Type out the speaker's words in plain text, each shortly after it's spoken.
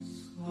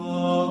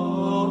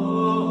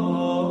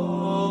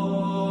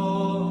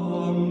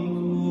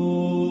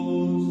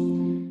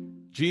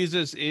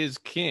Jesus is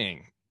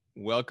King.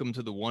 Welcome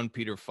to the 1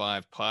 Peter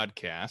 5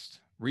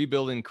 podcast,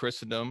 Rebuilding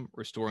Christendom,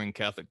 Restoring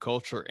Catholic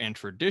Culture and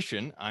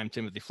Tradition. I'm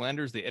Timothy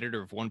Flanders, the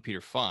editor of 1 Peter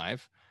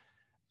 5.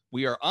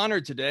 We are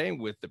honored today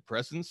with the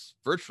presence,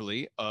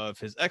 virtually, of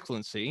His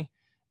Excellency,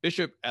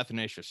 Bishop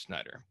Athanasius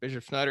Schneider.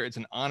 Bishop Schneider, it's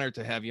an honor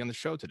to have you on the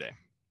show today.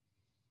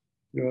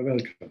 You're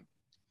welcome.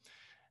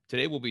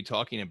 Today we'll be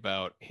talking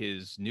about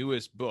his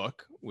newest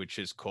book, which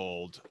is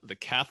called The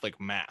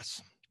Catholic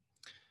Mass.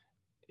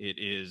 It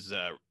is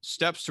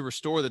steps to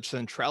restore the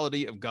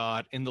centrality of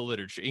God in the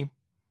liturgy.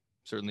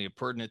 Certainly a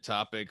pertinent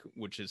topic,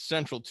 which is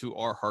central to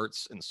our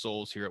hearts and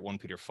souls here at 1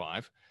 Peter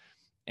 5.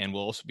 And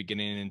we'll also be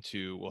getting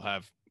into, we'll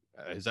have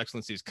His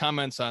Excellency's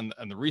comments on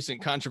the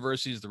recent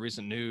controversies, the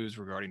recent news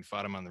regarding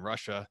Fatima and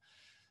Russia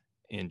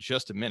in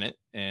just a minute.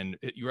 And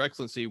Your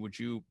Excellency, would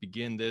you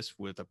begin this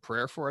with a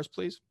prayer for us,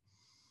 please?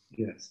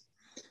 Yes.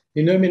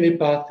 In nomine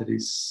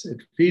Patris et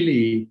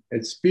Filii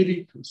et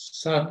Spiritus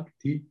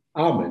Sancti.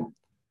 Amen.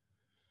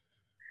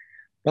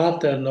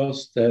 Pater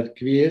noster,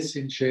 qui es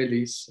in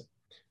celis,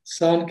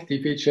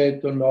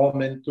 sanctificetur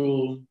nomen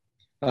tuum,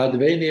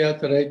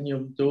 adveniat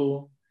regnum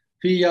tuum,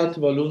 fiat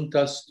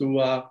voluntas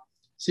tua,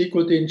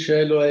 sicut in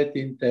cielo et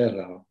in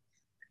terra.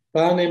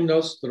 Panem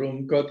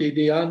nostrum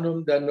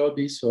quotidianum da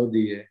nobis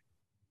hodie,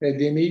 et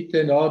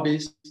dimitte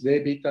nobis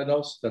debita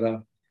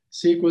nostra,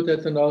 sicut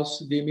et nos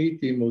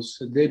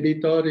dimittimus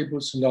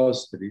debitoribus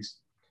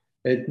nostris,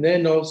 et ne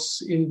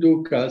nos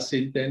inducas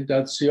in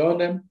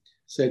tentationem,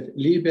 sed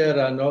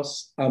libera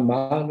nos a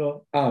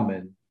malo.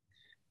 Amen.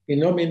 In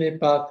nomine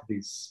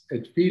Patris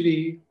et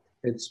Filii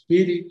et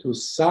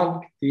Spiritus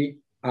Sancti.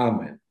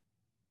 Amen.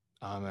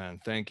 Amen.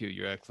 Thank you,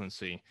 Your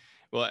Excellency.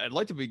 Well, I'd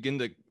like to begin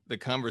the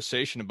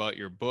conversation about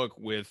your book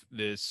with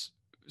this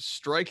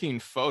striking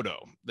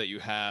photo that you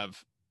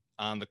have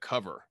on the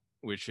cover,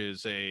 which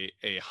is a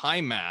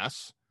high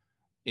mass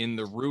in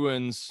the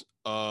ruins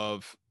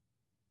of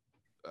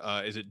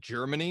is it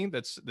Germany?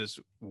 That's this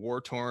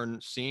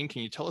war-torn scene.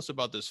 Can you tell us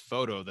about this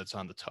photo that's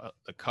on the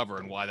cover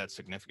and why that's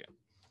significant?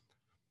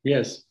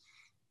 Yes,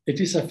 it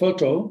is a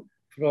photo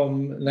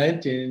from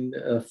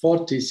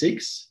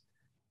 1946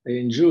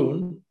 in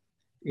June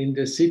in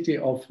the city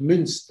of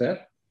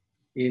Münster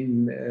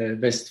in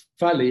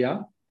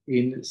Westphalia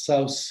in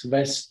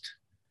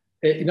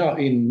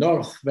in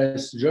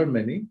northwest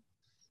Germany,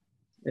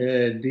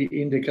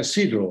 in the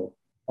cathedral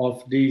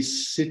of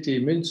this city,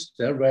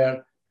 Münster,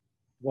 where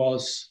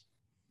was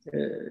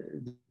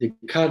the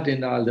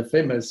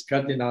famous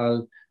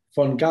Cardinal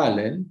von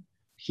Galen.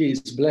 He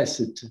is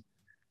blessed,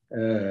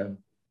 and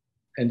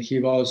he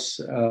was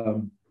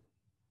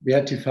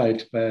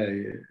beatified by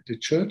the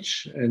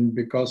church, and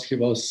because he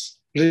was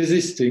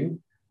resisting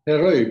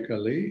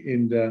heroically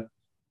in the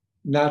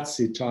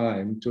Nazi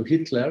time to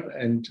Hitler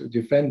and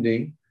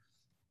defending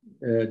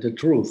the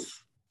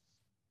truth.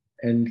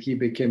 And he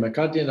became a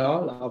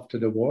cardinal after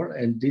the war,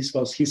 and this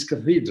was his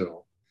cathedral.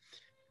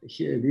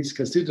 This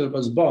cathedral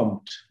was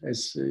bombed,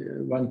 as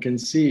one can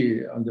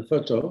see on the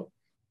photo,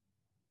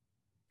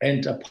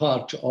 and a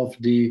part of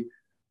the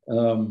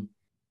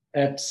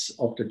apse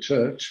of the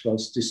church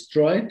was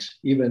destroyed.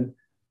 Even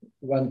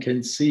one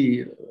can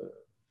see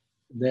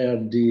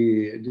there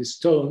the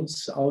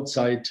stones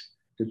outside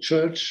the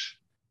church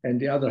and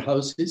the other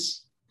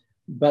houses.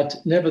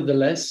 But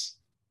nevertheless,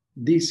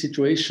 this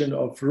situation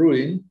of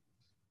ruin,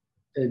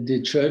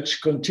 the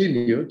church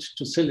continued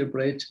to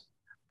celebrate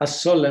a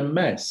solemn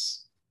mass,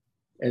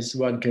 as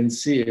one can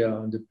see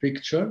on the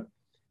picture.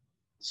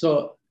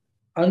 So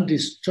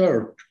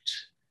undisturbed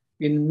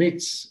in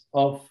midst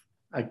of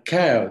a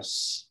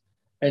chaos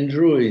and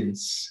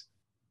ruins,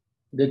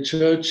 the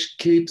church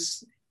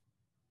keeps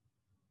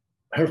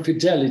her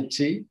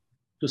fidelity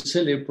to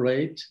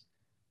celebrate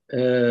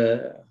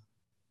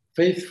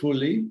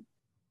faithfully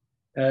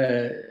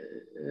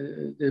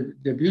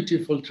the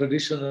beautiful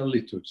traditional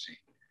liturgy.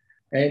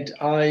 And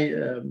I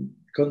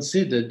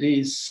consider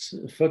this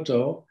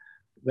photo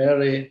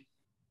very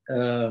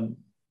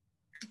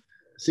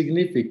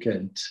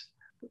significant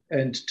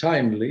and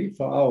timely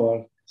for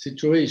our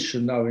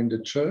situation now in the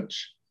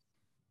church.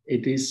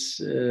 It is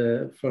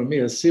for me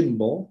a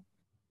symbol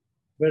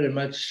very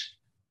much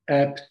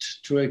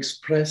apt to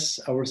express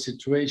our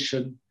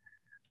situation,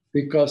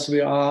 because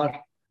we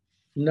are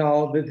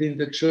now within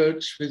the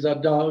church,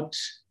 without doubt,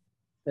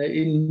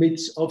 in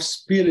midst of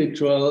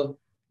spiritual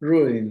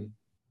ruin,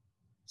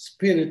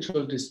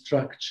 spiritual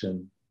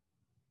destruction,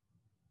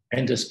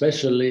 and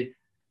especially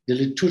the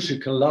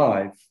liturgical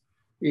life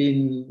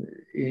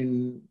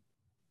in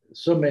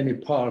so many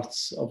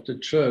parts of the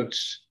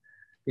church,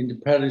 in the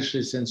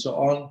parishes and so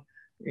on,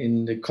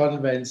 in the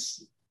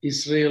convents,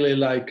 is really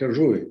like a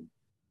ruin.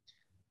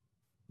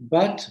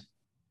 But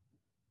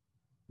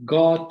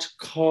God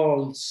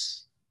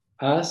calls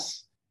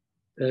us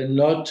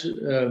not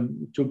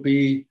to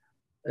be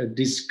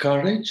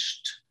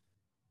discouraged,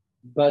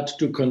 but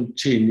to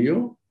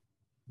continue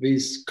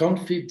with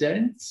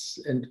confidence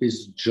and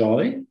with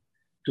joy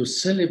to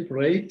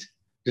celebrate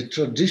the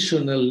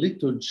traditional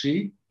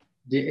liturgy,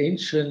 the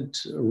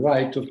ancient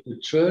rite of the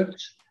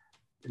church,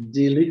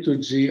 the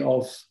liturgy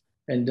of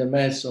and the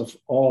Mass of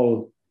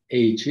all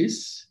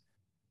ages,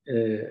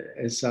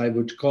 as I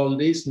would call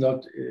this,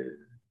 not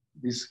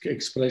this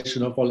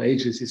expression of all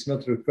ages is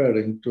not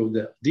referring to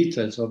the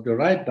details of the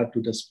rite, but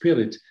to the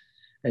spirit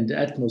and the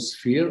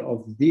atmosphere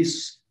of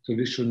this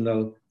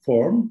traditional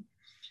form.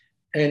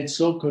 And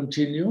so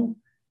continue,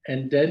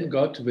 and then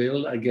God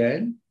will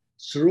again,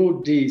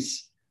 through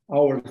this,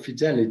 our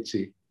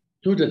fidelity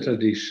to the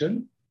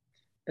tradition,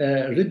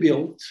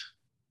 rebuild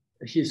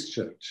his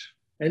church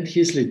and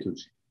his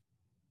liturgy.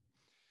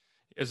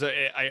 As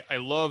I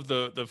love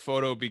the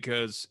photo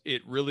because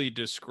it really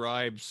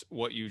describes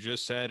what you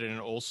just said, and it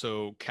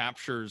also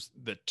captures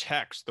the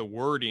text, the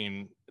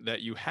wording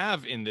that you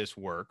have in this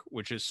work,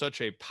 which is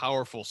such a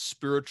powerful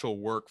spiritual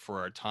work for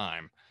our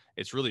time.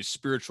 It's really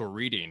spiritual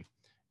reading,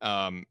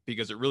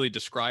 because it really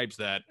describes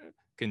that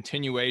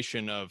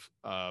continuation of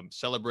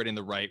celebrating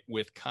the rite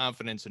with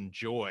confidence and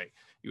joy.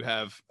 You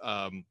have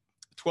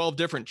 12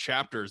 different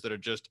chapters that are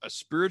just a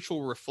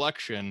spiritual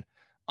reflection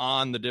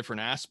on the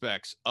different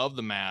aspects of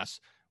the Mass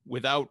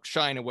without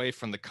shying away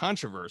from the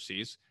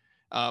controversies.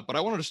 But I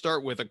wanted to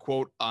start with a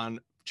quote on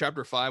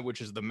chapter 5,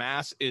 which is "The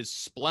Mass is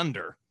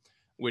splendor,"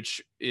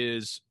 which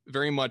is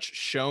very much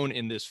shown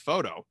in this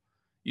photo.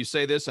 You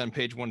say this on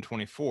page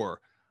 124.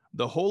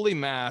 "The Holy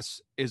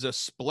Mass is a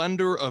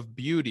splendor of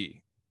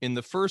beauty, in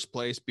the first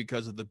place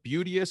because of the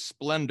beauteous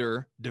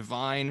splendor,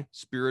 divine,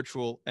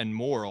 spiritual, and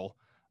moral,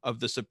 of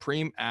the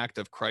supreme act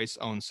of Christ's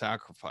own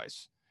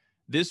sacrifice.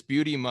 This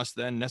beauty must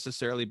then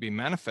necessarily be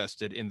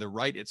manifested in the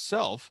rite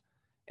itself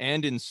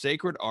and in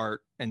sacred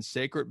art and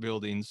sacred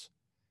buildings,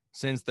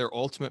 since their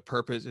ultimate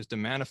purpose is to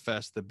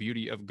manifest the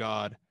beauty of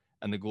God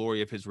and the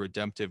glory of his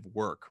redemptive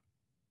work."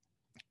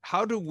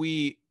 How do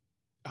we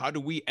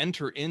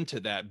enter into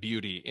that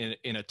beauty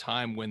in a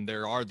time when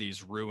there are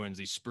these ruins,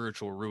 these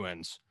spiritual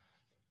ruins,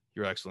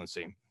 Your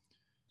Excellency?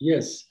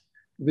 Yes,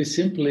 we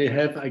simply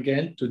have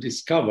again to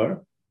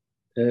discover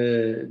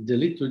the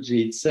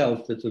liturgy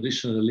itself, the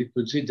traditional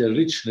liturgy, the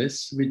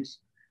richness which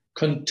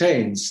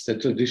contains the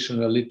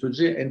traditional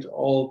liturgy and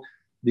all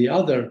the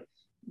other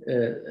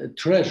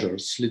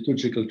treasures,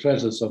 liturgical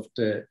treasures of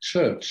the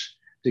church,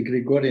 the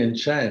Gregorian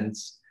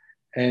chants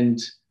and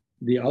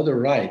the other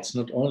rites,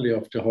 not only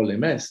of the Holy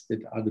Mass,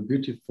 that are the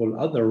beautiful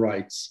other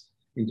rites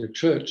in the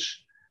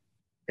church.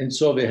 And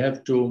so we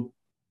have to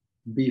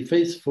be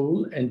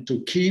faithful and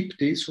to keep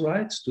these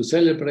rites, to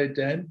celebrate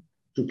them,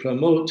 to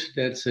promote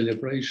their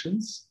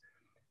celebrations,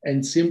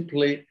 and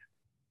simply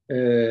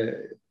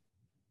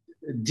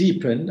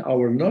deepen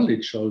our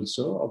knowledge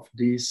also of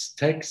these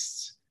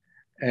texts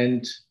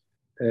and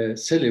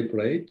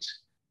celebrate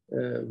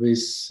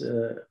with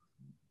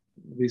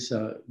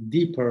a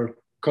deeper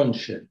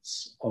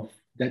conscience of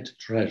that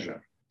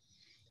treasure.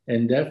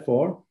 And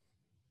therefore,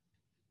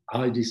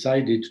 I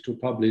decided to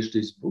publish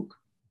this book,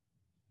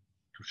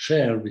 to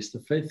share with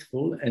the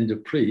faithful and the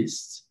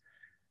priests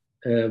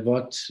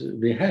what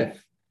we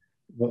have,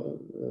 what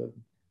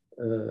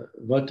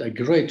a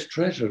great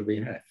treasure we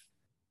have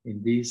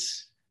in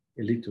this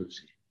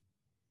liturgy.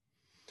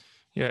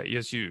 Yeah,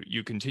 yes,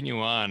 you continue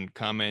on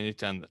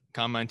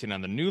commenting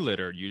on the new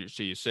liturgy.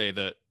 You say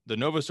that the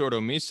Novus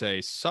Ordo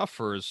Missae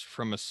suffers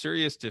from a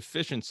serious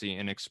deficiency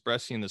in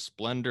expressing the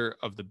splendor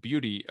of the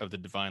beauty of the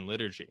divine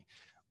liturgy.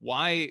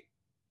 Why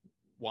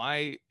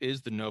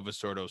is the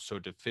Novus Ordo so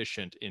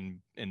deficient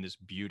in this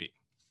beauty?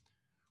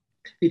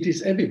 It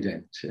is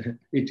evident.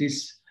 It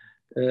is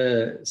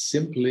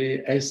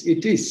simply as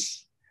it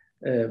is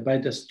by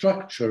the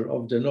structure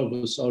of the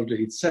Novus Ordo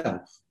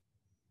itself.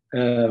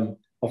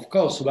 Of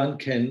course, one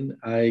can,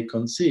 I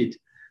concede,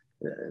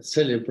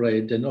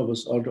 celebrate the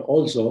Novus Ordo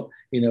also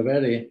in a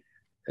very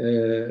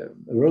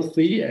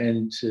worthy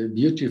and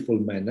beautiful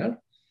manner.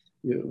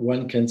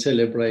 One can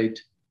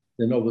celebrate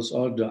the Novus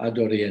Ordo ad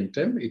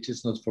Orientem. It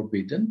is not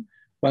forbidden.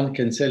 One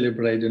can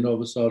celebrate the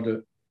Novus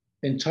Ordo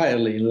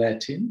entirely in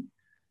Latin,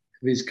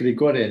 with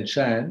Gregorian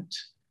chant,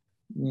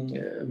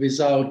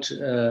 without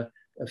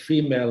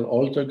female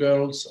altar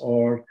girls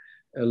or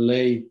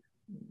lay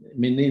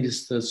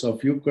ministers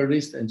of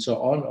Eucharist and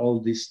so on, all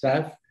this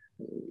stuff.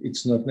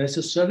 It's not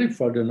necessary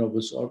for the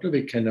Novus Ordo.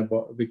 We can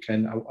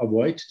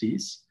avoid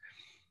this.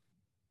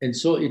 And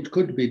so it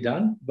could be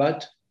done,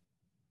 but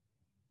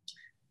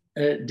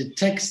the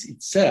text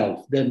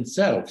itself,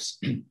 themselves,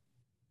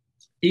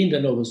 in the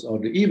Novus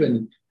Ordo,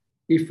 even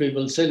if we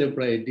will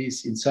celebrate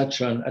this in such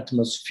an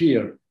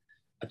atmosphere,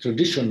 a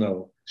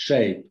traditional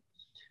shape,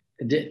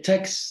 the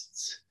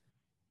texts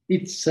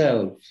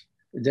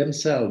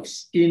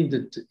themselves in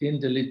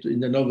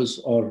the Novus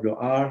Ordo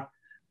are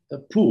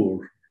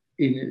poor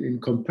in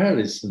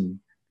comparison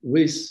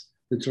with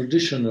the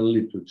traditional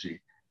liturgy.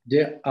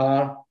 They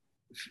are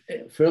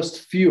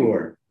first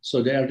fewer,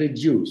 so they are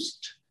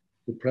reduced,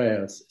 the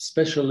prayers,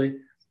 especially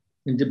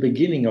in the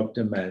beginning of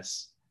the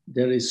Mass.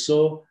 There is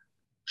so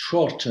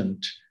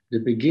shortened the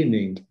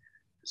beginning,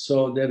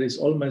 so there is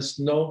almost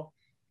no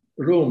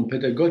room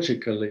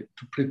pedagogically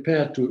to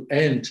prepare to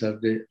enter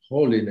the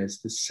holiness,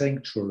 the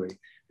sanctuary.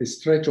 They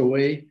straight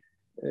away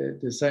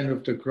the sign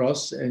of the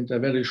cross and a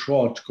very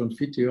short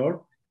confiteor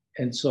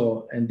and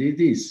it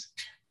is.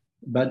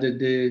 But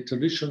the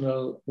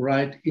traditional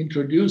rite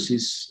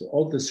introduces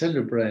all the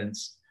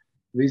celebrants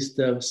with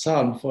the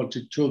Psalm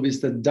 42,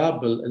 with the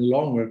double and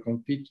longer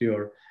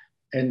Confiteor,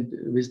 and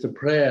with the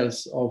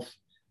prayers of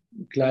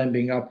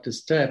climbing up the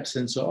steps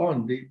and so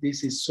on.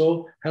 This is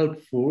so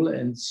helpful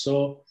and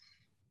so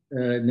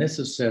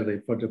necessary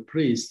for the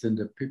priest and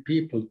the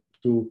people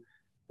to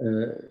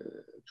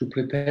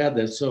prepare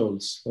their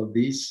souls for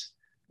this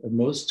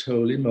most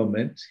holy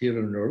moment here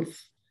on earth,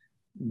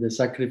 the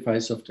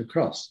sacrifice of the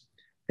cross.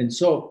 And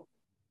so,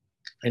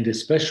 and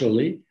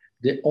especially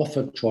the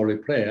offertory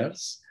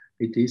prayers,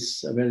 it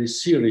is a very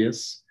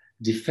serious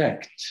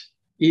defect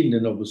in the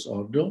Novus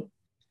Ordo.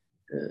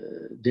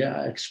 They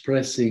are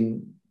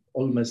expressing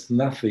almost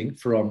nothing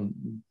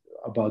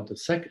about the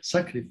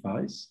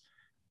sacrifice,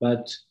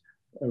 but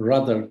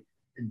rather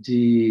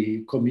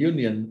the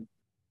communion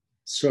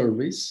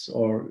service,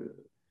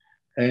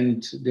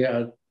 and they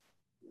are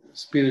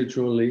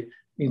spiritually,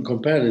 in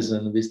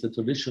comparison with the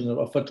traditional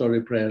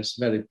offertory prayers,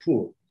 very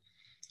poor.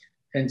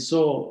 And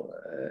so,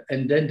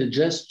 and then the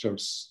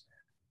gestures,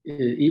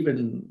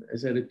 even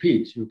as I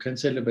repeat, you can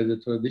celebrate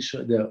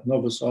the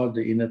Novus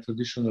Ordo in a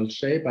traditional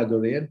shape, ad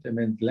orientem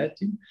and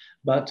Latin,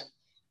 but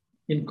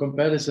in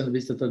comparison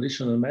with the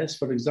traditional Mass,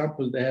 for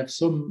example, they have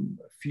some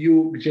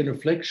few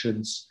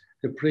genuflections,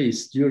 the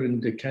priest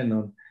during the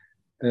canon,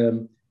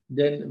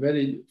 then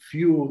very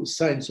few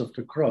signs of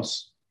the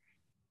cross.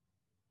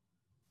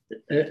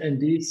 And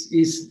this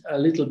is a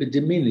little bit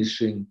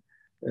diminishing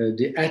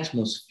the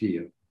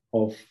atmosphere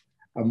of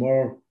a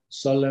more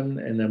solemn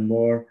and a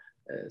more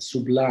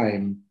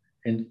sublime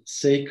and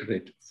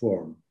sacred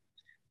form.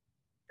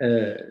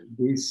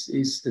 This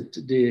is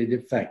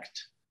the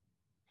fact.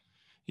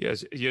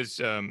 Yes.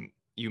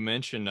 You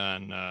mentioned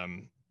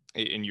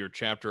in your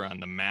chapter on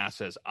the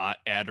Mass as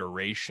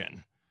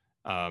adoration.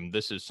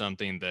 This is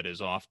something that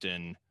is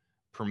often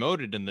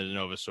promoted in the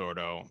Novus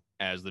Ordo,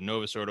 as the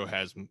Novus Ordo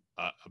has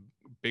a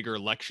bigger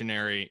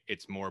lectionary.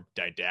 It's more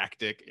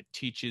didactic. It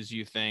teaches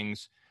you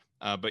things.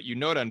 But you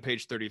note on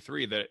page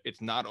 33 that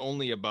it's not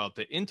only about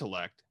the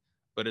intellect,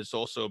 but it's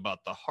also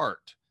about the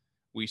heart.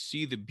 We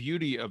see the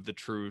beauty of the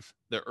truth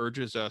that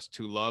urges us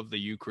to love the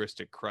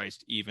Eucharistic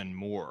Christ even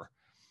more.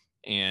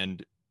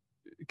 And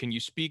can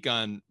you speak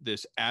on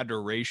this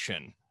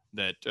adoration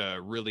that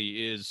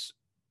really is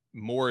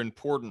more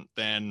important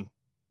than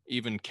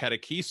even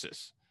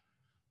catechesis?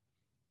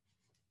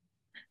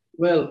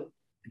 Well,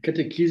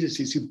 catechesis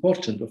is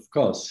important, of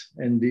course,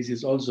 and this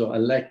is also a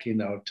lack in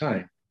our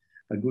time,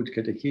 a good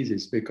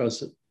catechesis,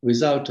 because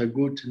without a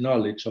good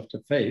knowledge of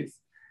the faith,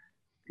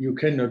 you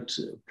cannot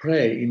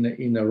pray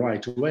in a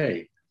right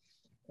way.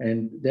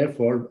 And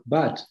therefore,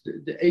 but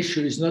the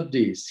issue is not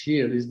this.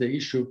 Here is the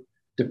issue.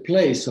 The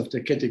place of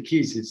the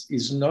catechesis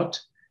is not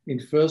in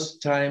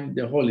first time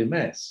the Holy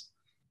Mass.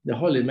 The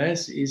Holy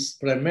Mass is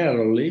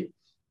primarily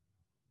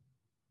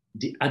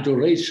the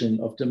adoration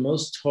of the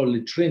Most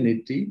Holy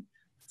Trinity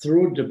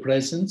through the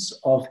presence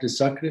of the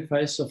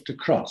sacrifice of the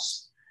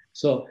cross.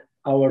 So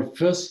our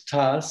first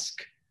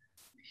task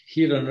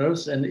here on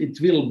earth, and it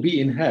will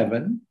be in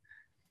heaven,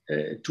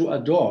 to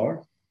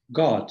adore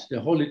God, the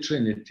Holy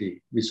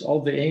Trinity, with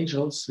all the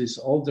angels, with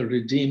all the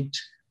redeemed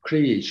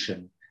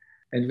creation.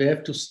 And we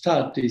have to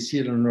start this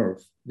here on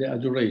earth, the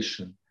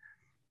adoration.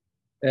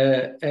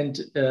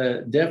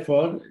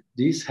 Therefore,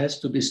 this has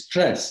to be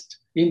stressed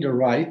in the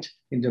rite,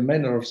 in the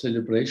manner of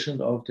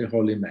celebration of the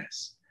Holy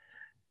Mass.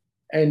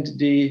 And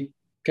the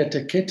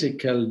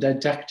catechetical,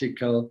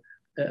 didactical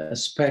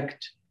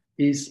aspect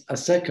is a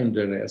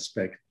secondary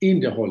aspect in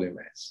the Holy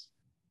Mass.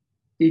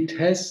 It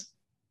has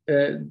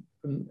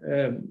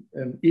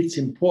its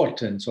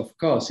importance, of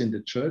course, in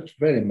the church,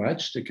 very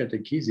much, the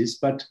catechesis,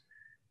 but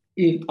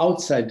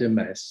outside the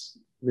Mass,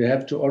 we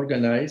have to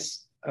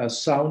organize a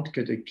sound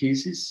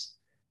catechesis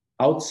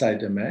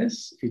outside the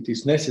Mass. It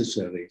is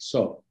necessary,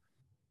 so,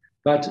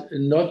 but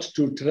not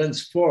to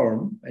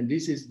transform, and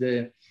this is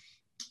the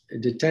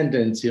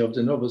tendency of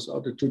the Novus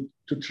Ordo,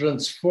 to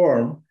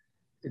transform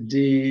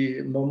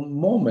the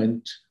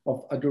moment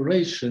of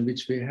adoration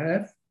which we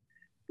have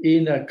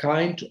in a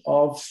kind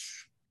of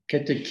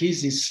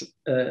catechesis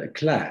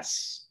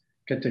class,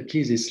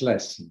 catechesis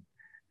lesson,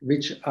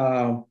 which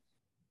are,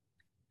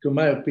 to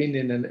my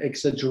opinion, an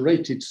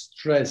exaggerated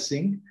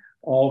stressing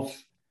of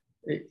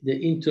the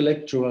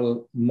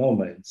intellectual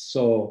moments.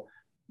 So,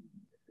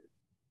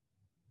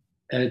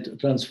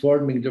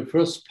 transforming the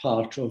first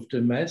part of the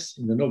Mass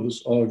in the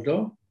Novus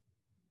Ordo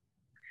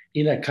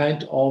in a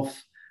kind of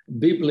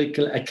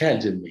biblical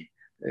academy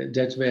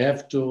that we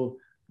have to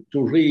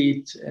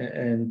read,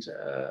 and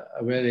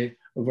a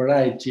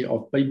variety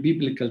of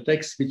biblical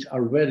texts which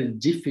are very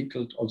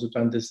difficult also to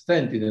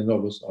understand in the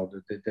Novus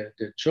Ordo.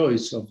 The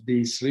choice of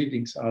these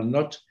readings are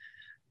not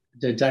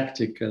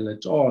didactical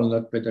at all,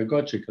 not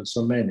pedagogical,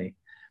 so many.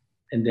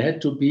 And they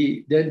had to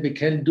be, then we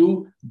can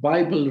do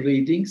Bible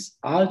readings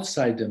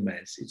outside the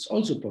Mass. It's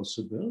also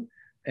possible,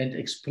 and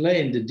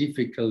explain the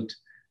difficult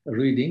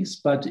readings,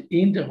 but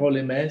in the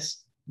Holy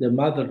Mass, the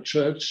Mother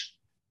Church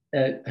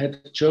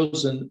had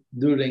chosen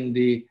during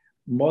the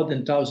more than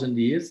 1,000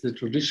 years, the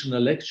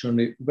traditional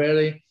lectionary,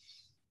 very,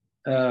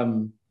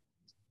 how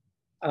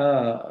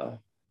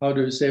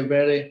do you say,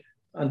 very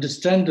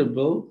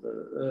understandable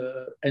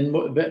and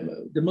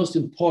the most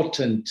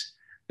important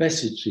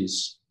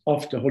passages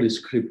of the Holy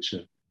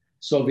Scripture.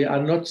 So we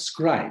are not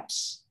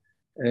scribes,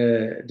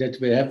 that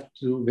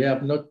we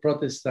have not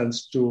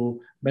Protestants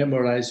to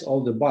memorize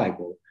all the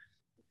Bible,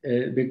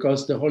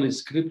 because the Holy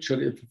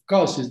Scripture, of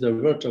course, is the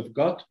Word of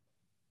God,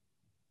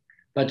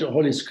 but the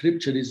Holy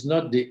Scripture is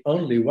not the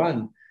only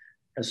one,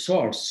 a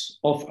source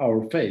of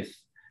our faith.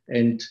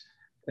 And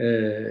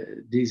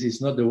this is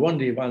not the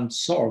only one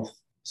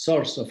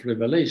source of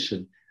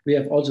revelation. We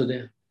have also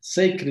the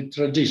sacred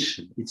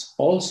tradition. It's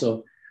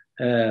also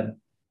a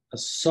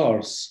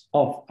source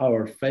of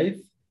our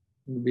faith,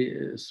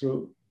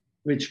 through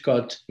which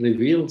God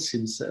revealed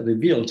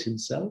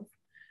himself,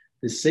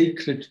 the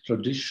sacred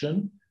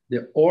tradition,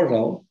 the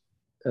oral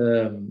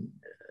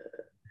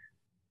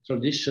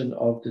tradition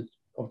of the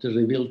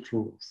revealed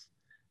truth.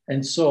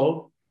 And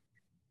so,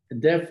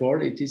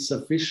 therefore, it is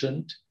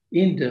sufficient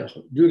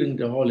during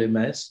the Holy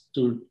Mass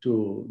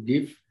to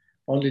give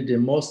only the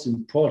most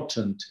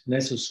important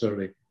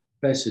necessary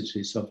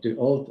passages of the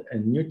Old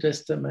and New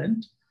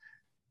Testament,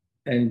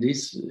 and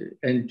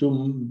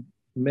to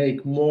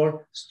make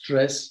more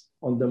stress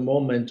on the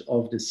moment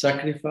of the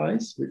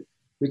sacrifice,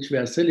 which we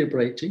are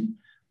celebrating.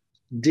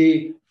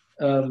 I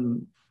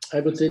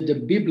would say the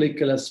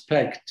biblical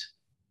aspect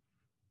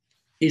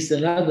is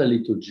another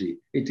liturgy.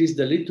 It is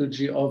the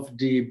liturgy of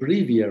the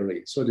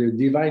breviary, so the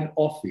divine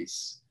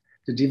office.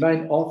 The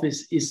divine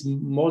office is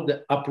more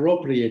the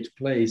appropriate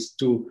place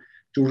to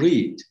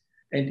read.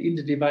 And in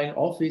the divine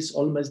office,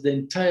 almost the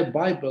entire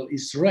Bible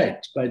is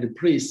read by the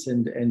priests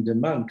and the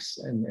monks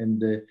and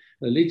the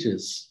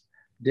religious.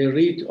 They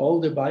read all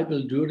the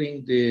Bible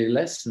during the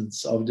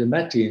lessons of the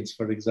Matins,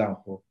 for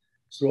example,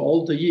 through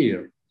all the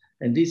year.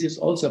 And this is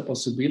also a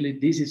possibility.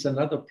 This is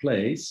another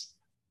place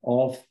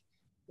of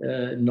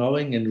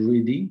knowing and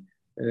reading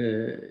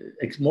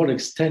more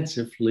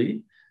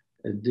extensively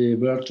the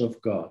Word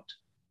of God.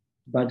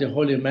 But the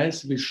Holy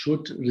Mass, we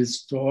should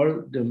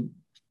restore the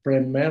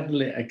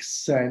primarily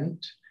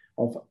accent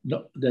of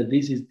that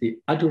this is the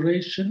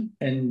adoration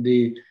and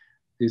the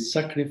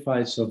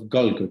sacrifice of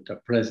Golgotha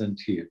present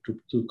here,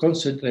 to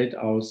concentrate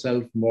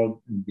ourselves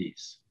more on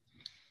this.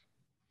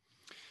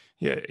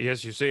 Yeah,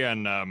 as you say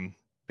on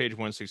page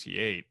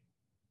 168,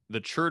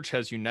 the Church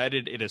has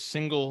united in a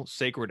single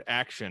sacred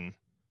action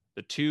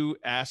the two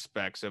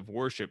aspects of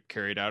worship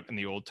carried out in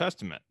the Old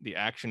Testament, the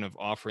action of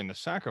offering the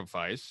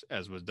sacrifice,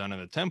 as was done in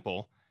the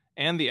temple,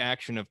 and the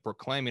action of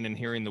proclaiming and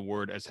hearing the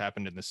word, as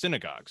happened in the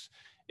synagogues.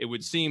 It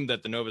would seem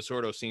that the Novus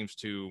Ordo seems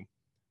to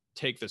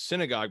take the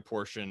synagogue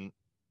portion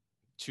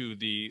to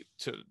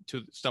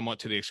somewhat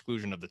to the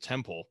exclusion of the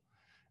temple.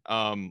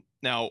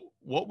 Now,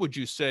 what would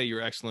you say,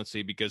 Your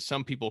Excellency, because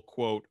some people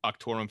quote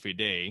Auctorem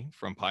Fidei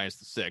from Pius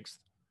VI,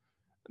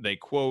 they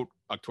quote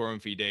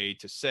Auctorem Fidei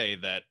to say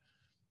that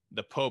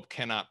the Pope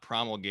cannot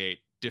promulgate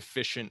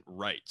deficient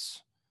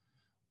rites.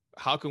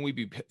 How can we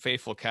be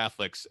faithful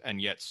Catholics and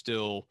yet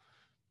still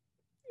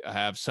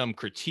have some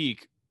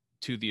critique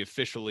to the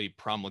officially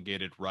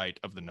promulgated rite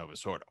of the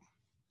Novus Ordo?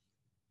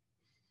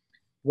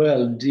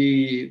 Well,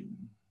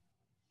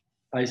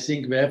 I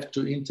think we have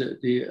to enter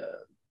the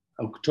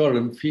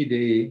Auctorem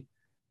Fidei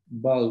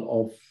bull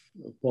of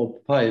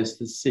Pope Pius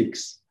VI.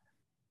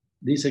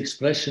 This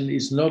expression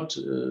is not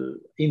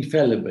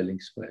infallible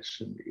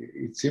expression.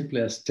 It's simply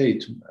a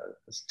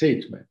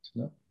statement.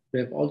 No? We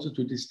have also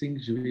to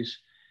distinguish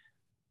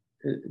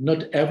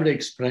not every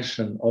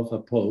expression of a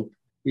pope,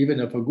 even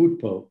of a good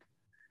pope,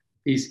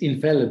 is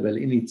infallible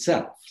in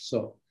itself.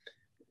 So,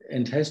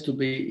 and has to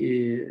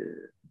be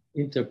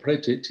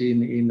interpreted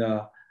in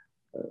a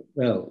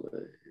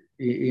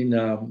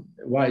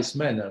wise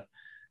manner.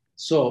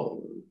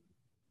 So,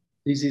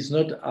 this is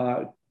not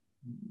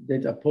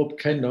that a pope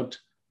cannot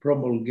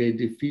promulgate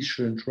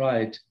deficient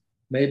rite.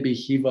 Maybe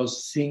he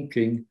was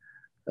thinking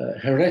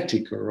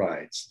heretical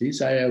rites.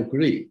 This I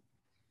agree.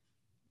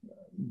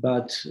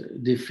 But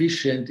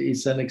deficient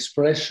is an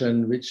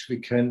expression which we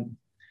can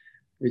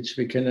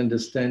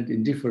understand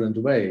in different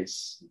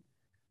ways.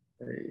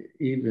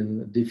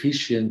 Even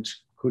deficient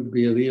could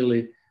be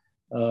really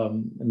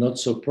not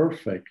so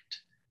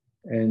perfect.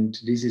 And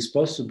this is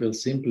possible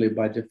simply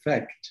by the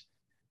fact,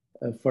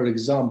 for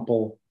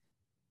example,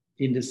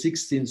 in the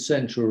 16th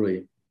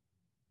century,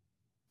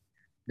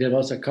 there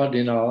was a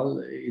cardinal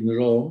in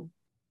Rome,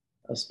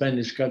 a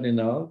Spanish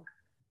cardinal,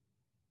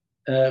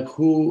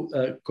 who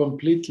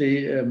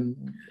completely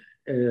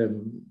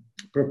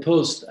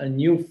proposed a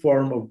new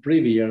form of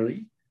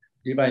breviary,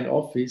 divine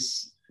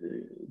office,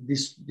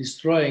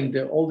 destroying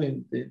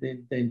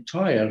the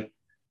entire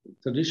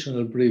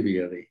traditional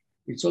breviary.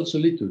 It's also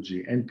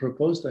liturgy, and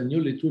proposed a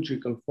new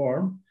liturgical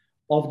form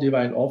of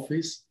divine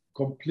office,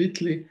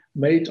 completely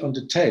made on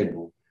the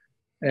table,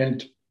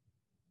 and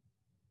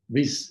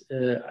with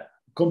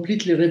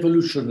completely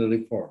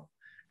revolutionary form.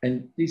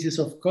 And this is,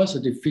 of course,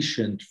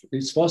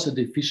 this was a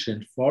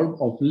deficient form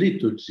of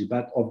liturgy,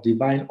 but of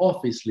divine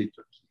office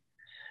liturgy.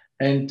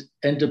 And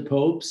the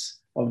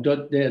popes of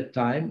their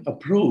time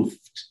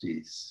approved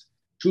these,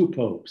 two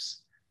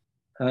popes,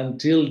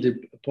 until the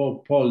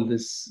Pope Paul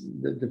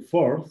the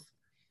Fourth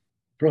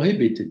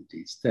prohibited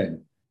these.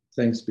 Then,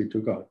 thanks be to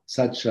God,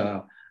 such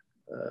a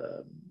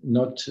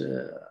not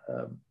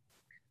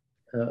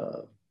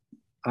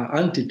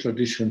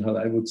anti-traditional,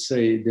 I would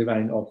say,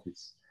 divine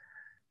office.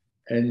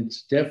 And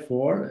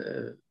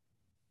therefore,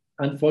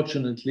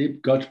 unfortunately,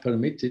 God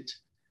permitted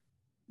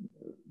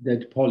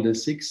that Paul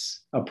VI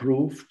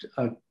approved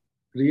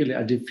really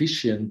a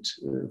deficient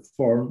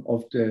form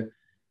of the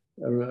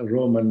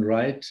Roman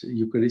rite,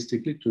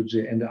 Eucharistic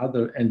liturgy, and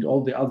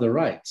all the other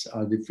rites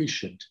are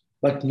deficient,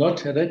 but not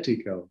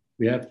heretical.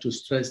 We have to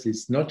stress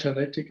this, not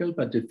heretical,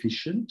 but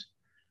deficient,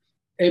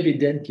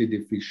 evidently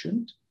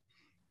deficient.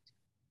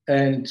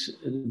 And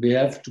we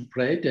have to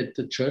pray that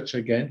the Church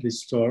again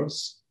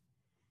restores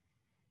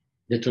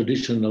the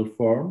traditional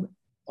form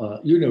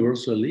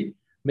universally.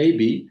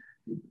 Maybe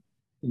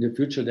in the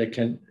future it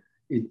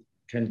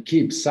can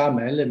keep some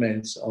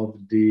elements of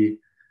the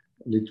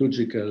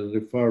liturgical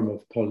reform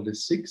of Paul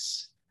VI,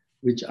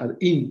 which are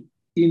in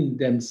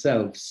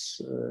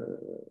themselves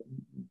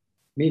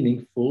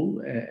meaningful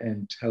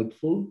and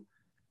helpful.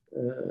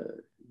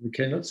 We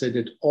cannot say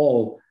that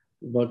all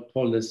what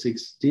Paul VI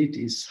did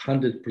is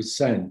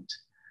 100%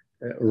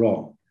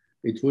 wrong.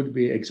 It would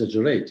be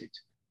exaggerated.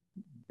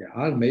 There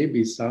are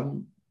maybe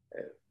some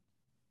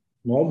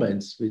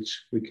moments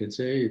which we can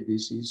say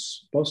this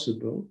is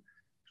possible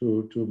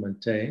to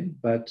maintain,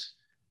 but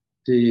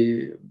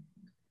the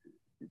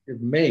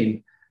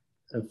main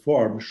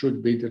form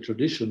should be the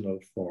traditional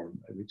form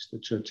which the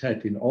Church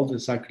had in all the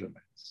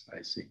sacraments,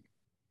 I think.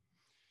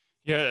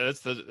 Yeah,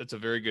 that's a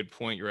very good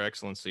point, Your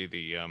Excellency.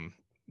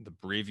 The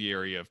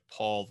breviary of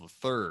Paul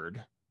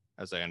III,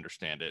 as I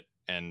understand it,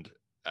 and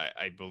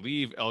I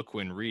believe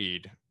Elquin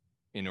Reed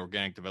in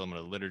Organic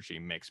Development of Liturgy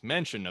makes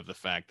mention of the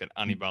fact that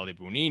Annibale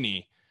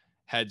Buonini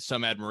had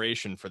some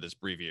admiration for this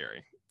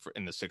breviary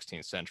in the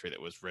 16th century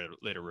that was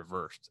later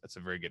reversed. That's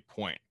a very good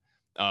point.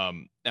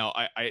 Now,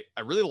 I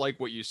really like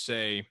what you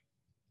say,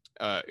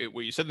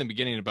 what you said in the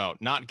beginning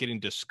about not getting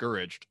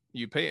discouraged.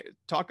 You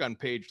talk on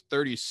page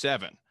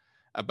 37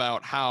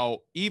 about how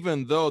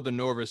even though the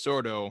Novus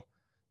Ordo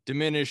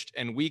diminished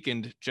and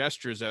weakened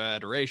gestures of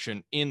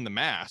adoration in the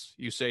Mass,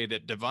 you say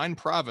that divine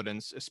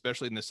providence,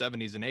 especially in the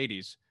 70s and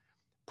 80s,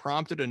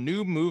 prompted a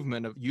new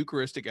movement of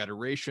Eucharistic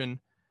adoration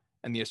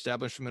and the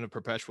establishment of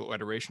perpetual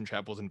adoration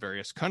chapels in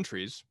various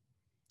countries.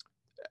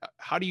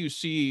 How do you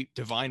see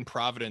divine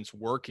providence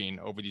working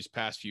over these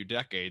past few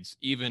decades,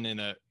 even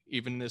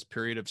in this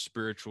period of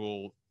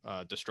spiritual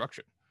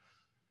destruction?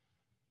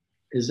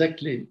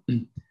 Exactly.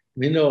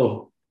 We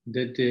know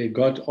that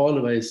God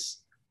always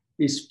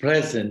is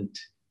present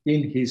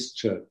in his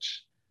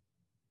church,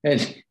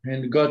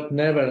 and God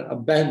never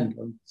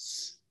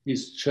abandons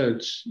his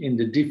church in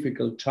the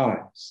difficult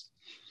times.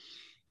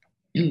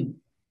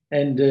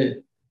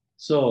 And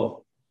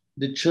so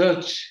the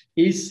church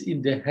is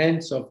in the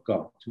hands of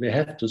God. We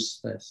have to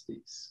stress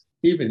this,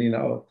 even in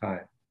our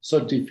time, so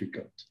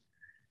difficult.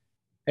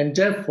 And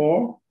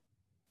therefore,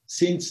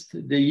 since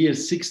the year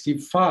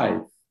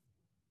 65,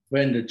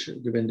 when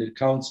the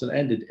council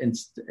ended,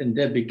 and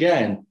there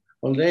began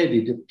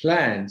already the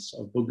plans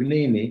of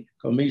Bugnini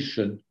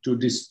Commission to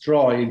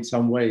destroy in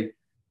some way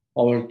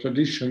our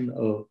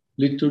traditional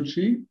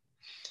liturgy,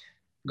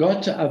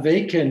 God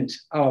awakened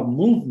our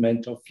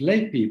movement of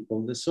lay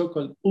people, the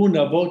so-called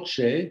Una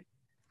Voce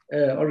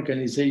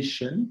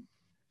organization,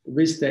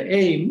 with the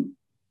aim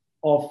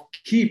of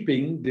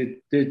keeping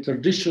the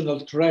traditional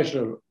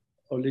treasure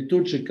or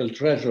liturgical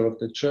treasure of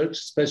the church,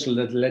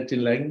 especially the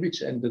Latin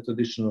language and the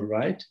traditional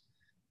rite.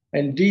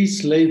 And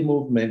this lay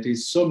movement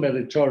is so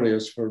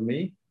meritorious for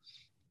me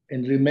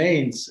and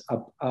remains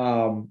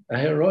a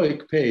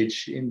heroic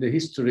page in the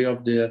history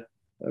of the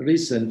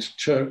recent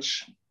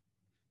church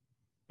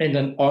and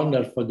an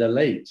honor for the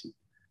laity,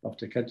 of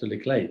the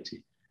Catholic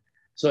laity.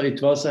 So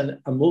it was a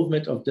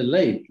movement of the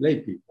lay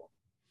people,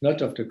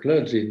 not of the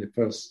clergy in the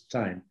first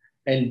time.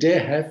 And they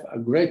have a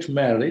great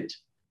merit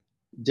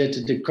that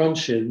the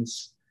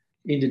conscience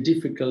in the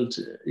difficult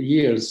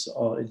years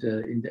or in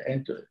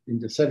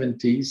the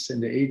 70s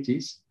and the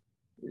 80s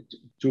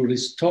to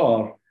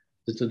restore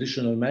the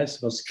traditional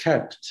Mass was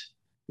kept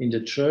in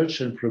the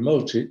church and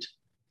promoted.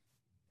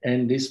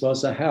 And this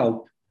was a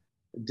help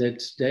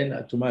that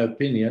then, to my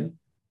opinion,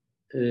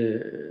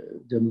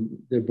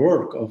 the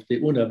work of the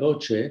Una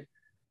Voce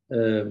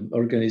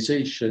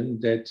organization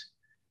that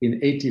in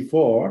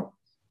 84,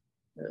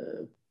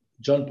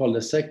 John Paul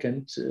II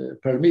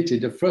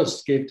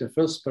gave the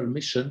first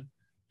permission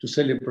to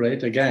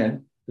celebrate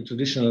again the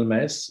traditional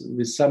Mass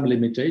with some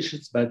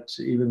limitations, but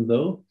even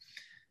though,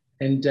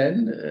 and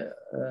then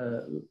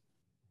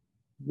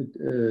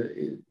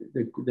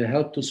they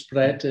helped to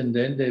spread, and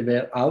then there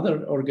were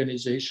other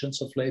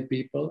organizations of lay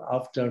people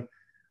after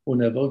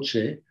Una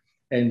Voce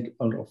and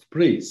of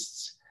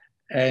priests.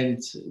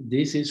 And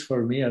this is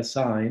for me a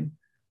sign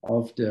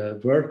of the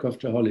work of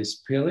the Holy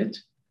Spirit,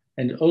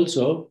 and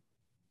also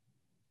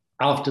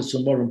after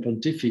Summorum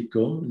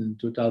Pontificum in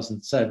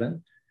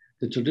 2007,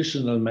 the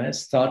traditional Mass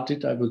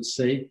started, I would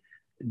say,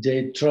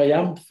 the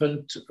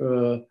triumphant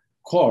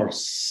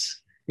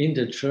course in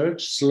the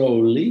church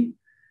slowly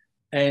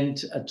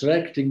and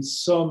attracting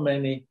so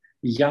many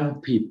young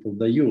people,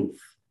 the youth,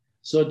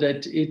 so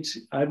that it,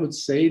 I would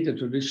say, the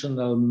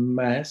traditional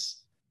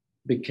Mass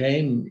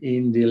became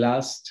in the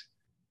last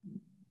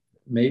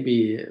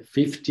maybe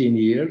 15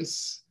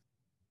 years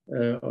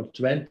or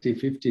 20,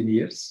 15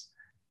 years,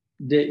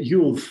 the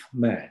youth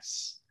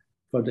Mass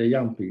for the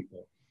young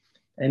people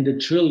and the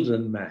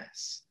children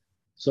Mass.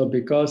 So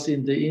because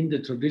in the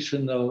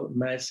traditional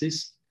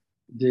Masses,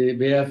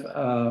 we have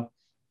a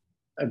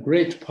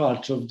great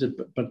part of the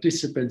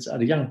participants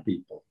are young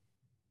people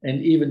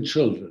and even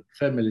children,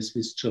 families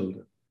with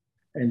children.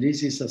 And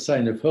this is a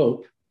sign of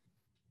hope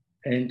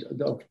and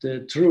of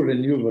the true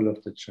renewal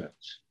of the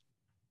church.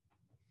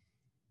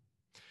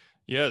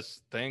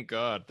 Yes, thank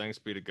God. Thanks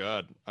be to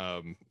God.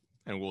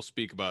 And we'll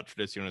speak about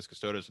Traditionis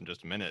Custodes in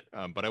just a minute.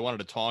 But I wanted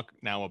to talk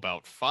now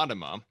about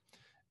Fatima,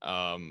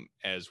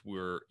 as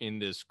we're in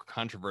this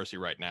controversy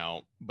right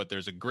now. But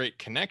there's a great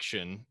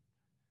connection,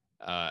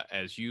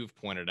 as you've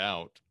pointed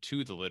out,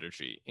 to the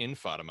liturgy in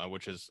Fatima,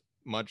 which is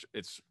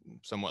it's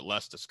somewhat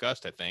less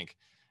discussed, I think.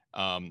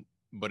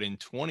 But in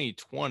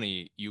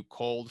 2020, you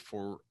called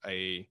for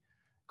a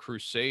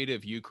crusade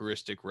of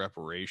Eucharistic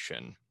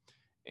reparation,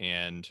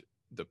 and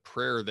the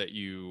prayer that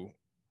you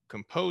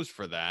composed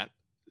for that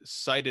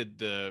cited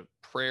the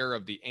prayer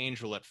of the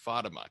angel at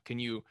Fatima. Can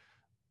you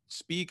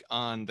speak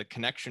on the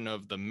connection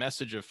of the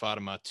message of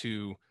Fatima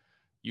to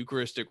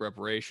Eucharistic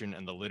reparation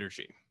and the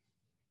liturgy?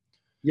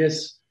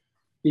 Yes,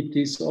 it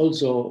is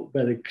also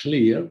very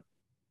clear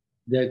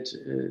that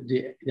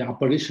the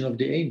apparition of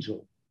the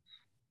angel,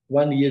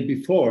 1 year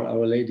before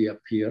Our Lady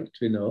appeared,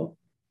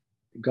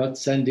 God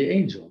sent the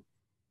angel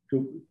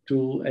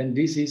to and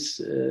this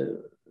is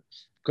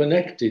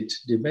connected,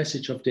 the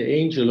message of the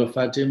angel of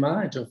Fatima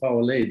and of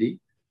Our Lady.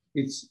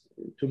 It's,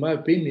 to my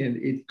opinion,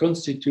 it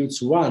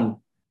constitutes one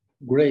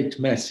great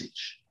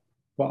message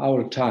for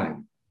our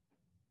time.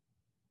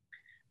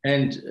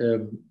 And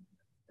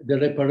the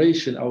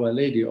reparation, Our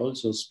Lady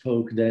also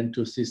spoke then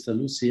to Sister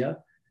Lucia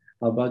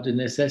about the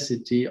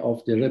necessity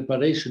of the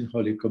reparation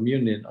Holy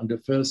Communion on the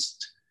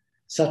first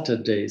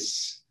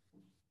Saturdays.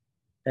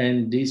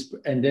 And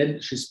then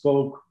she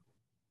spoke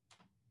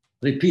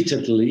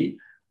repeatedly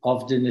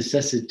of the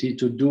necessity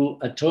to do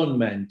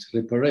atonement,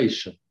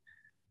 reparation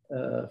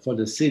for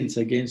the sins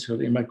against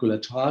her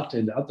Immaculate Heart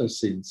and other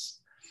sins.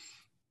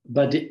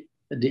 But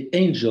the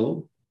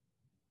angel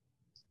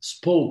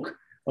spoke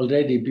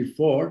already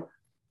before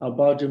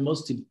about the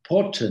most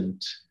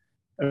important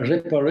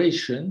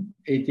reparation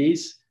it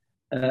is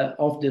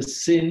of the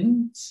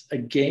sins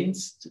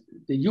against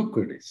the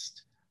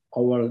Eucharist,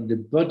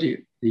 the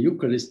body, the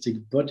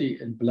Eucharistic body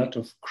and blood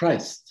of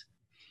Christ.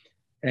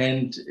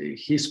 And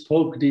he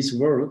spoke these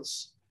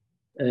words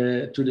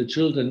to the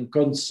children: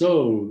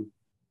 console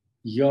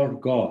your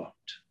God,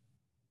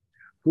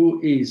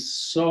 who is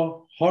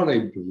so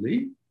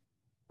horribly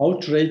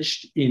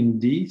outraged in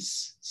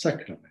this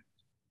sacrament.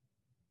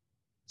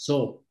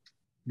 So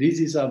this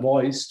is a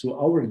voice to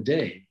our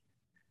day.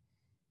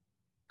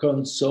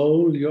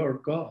 Console your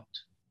God,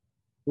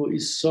 who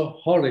is so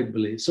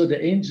horribly. So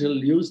the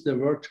angel used the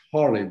word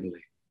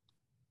horribly.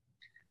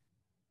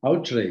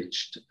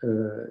 Outraged,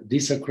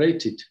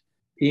 desecrated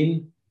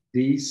in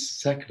this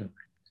sacrament.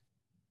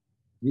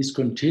 This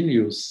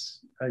continues.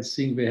 I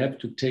think we have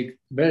to take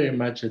very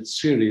much at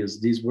serious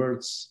these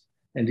words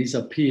and this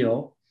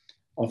appeal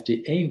of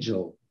the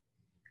angel.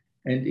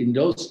 And in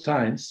those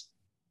times,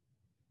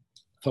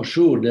 for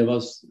sure, there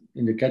was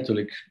in the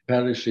Catholic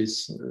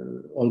parishes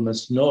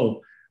almost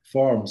no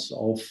forms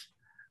of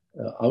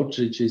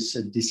outrages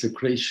and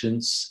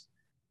desecrations,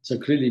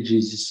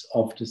 sacrileges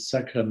of the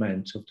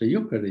sacrament of the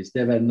Eucharist.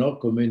 There were no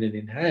communion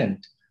in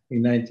hand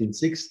in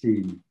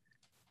 1916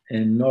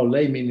 and no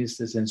lay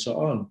ministers and so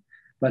on.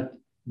 But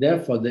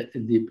therefore,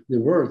 the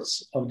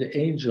words of the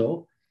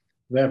angel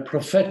were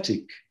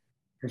prophetic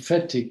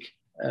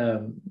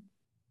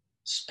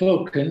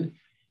spoken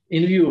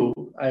in view,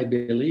 I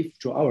believe,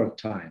 to our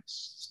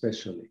times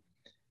especially.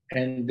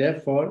 And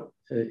therefore,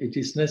 it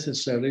is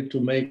necessary to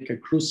make a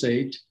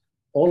crusade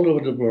all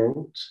over the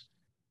world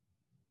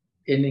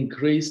and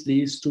increase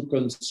these to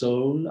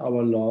console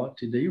our Lord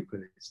in the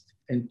Eucharist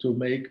and to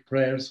make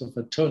prayers of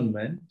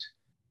atonement.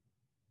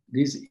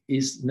 This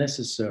is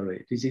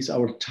necessary. This is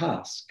our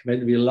task.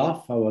 When we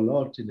love our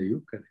Lord in the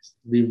Eucharist,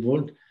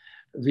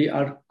 we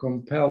are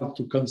compelled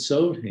to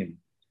console him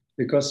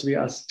because we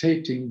are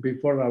stating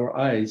before our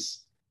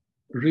eyes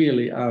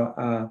really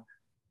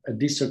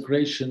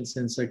desecrations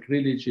and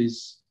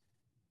sacrileges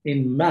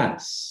in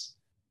mass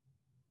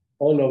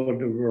all over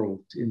the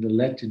world, in the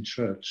Latin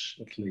Church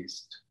at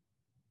least.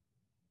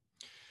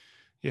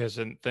 Yes,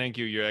 and thank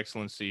you, Your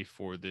Excellency,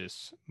 for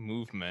this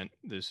movement.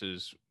 This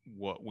is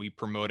what we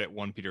promote at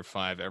 1 Peter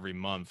 5 every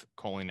month,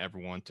 calling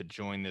everyone to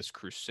join this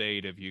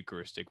crusade of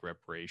Eucharistic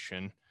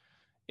reparation.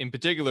 In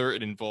particular,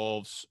 it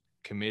involves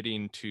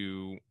committing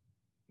to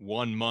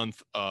 1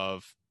 month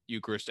of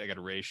Eucharistic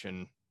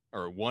adoration,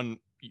 or 1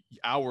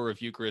 hour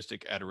of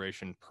Eucharistic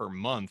adoration per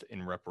month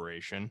in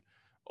reparation,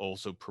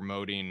 also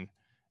promoting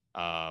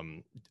a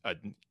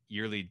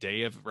yearly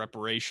day of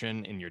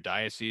reparation in your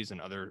diocese and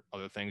other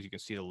things. You can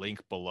see the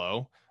link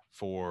below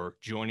for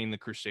joining the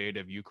crusade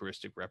of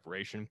Eucharistic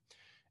reparation.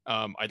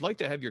 I'd like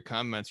to have your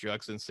comments, Your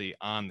Excellency,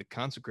 on the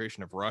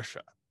consecration of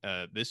Russia.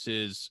 This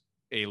is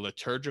a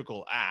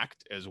liturgical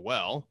act as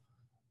well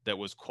that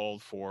was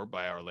called for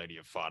by Our Lady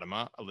of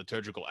Fatima, a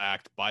liturgical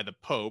act by the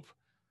Pope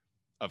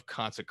of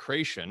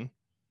consecration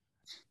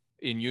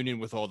in union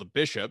with all the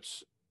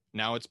bishops.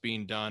 Now it's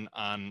being done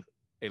on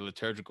a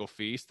liturgical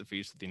feast, the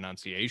Feast of the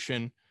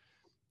Annunciation.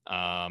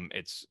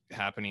 It's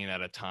happening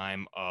at a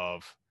time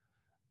of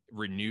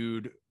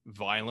renewed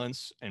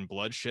violence and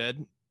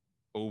bloodshed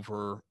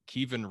over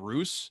Kievan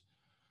Rus.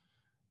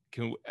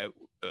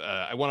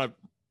 I want to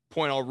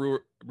point all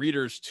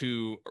readers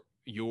to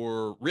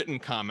your written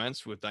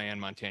comments with Diane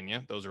Montaigne.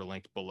 Those are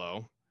linked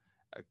below.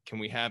 Can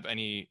we have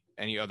any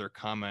other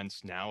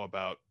comments now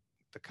about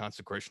the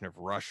consecration of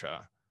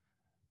Russia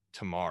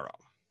tomorrow?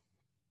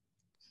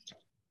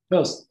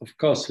 First, of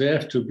course, we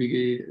have to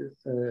be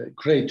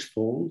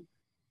grateful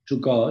to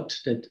God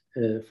that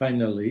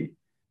finally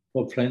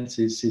Pope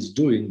Francis is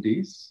doing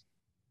this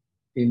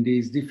in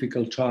these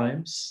difficult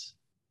times.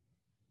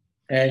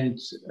 And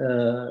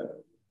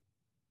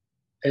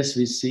as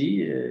we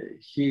see,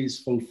 he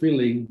is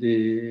fulfilling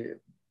the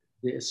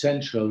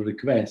essential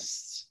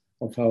requests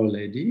of Our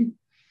Lady.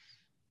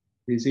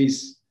 This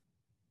is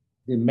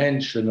the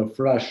mention of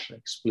Russia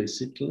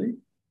explicitly,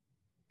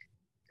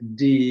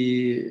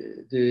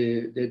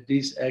 that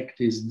this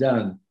act is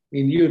done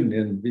in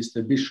union with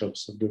the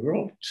bishops of the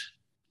world,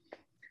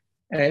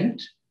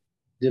 and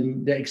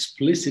the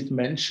explicit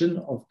mention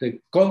of the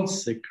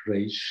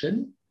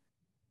consecration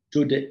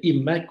to the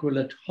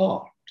Immaculate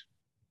Heart.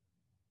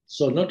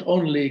 So not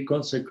only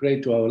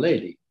consecrate to Our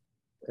Lady,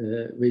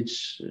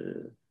 which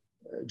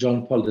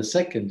John Paul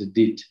II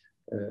did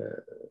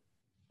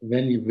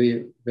when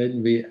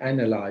we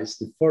analyzed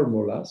the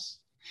formulas.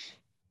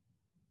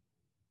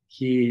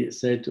 He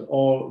said,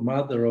 "Oh,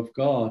 Mother of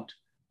God,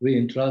 we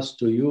entrust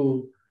to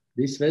you."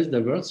 This was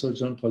the words of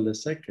John Paul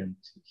II.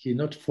 He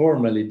not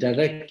formally,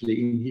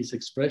 directly in his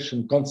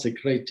expression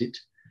consecrated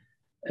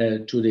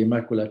to the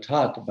Immaculate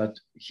Heart, but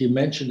he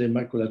mentioned the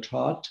Immaculate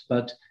Heart,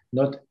 but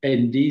not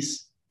in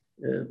this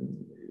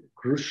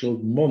crucial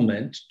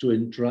moment to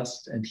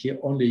entrust, and he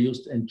only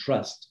used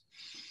entrust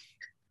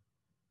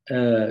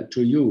to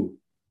you.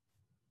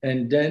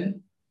 And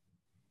then,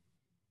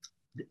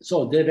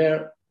 so there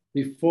were,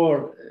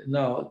 before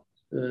now,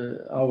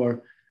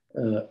 our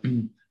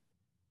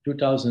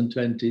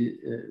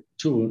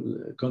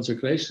 2022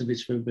 consecration,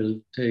 which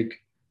will take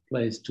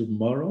place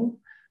tomorrow,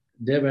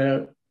 there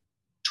were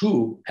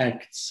 2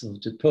 acts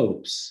of the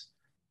popes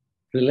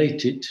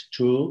related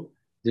to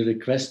the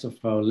request of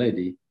Our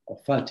Lady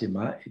of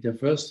Fatima. The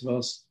first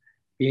was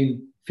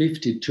in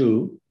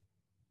 52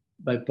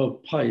 by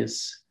Pope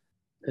Pius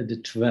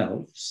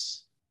XII,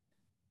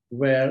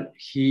 where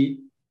he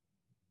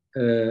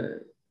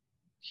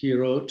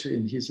wrote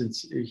in his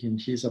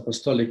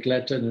apostolic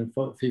letter in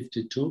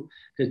 52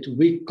 that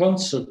we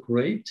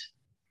consecrate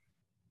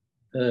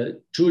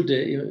to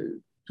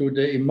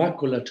the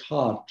Immaculate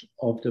Heart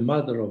of the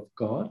Mother of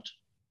God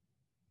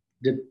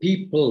the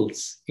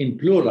peoples in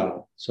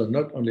plural, so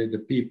not only the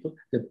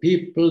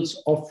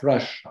peoples of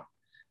Russia.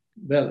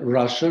 Well,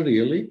 Russia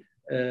really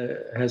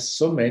has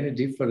so many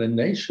different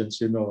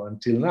nations,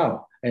 until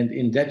now. And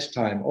in that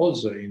time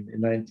also in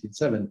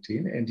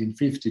 1917 and in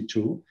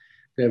 52,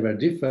 there were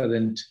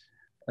different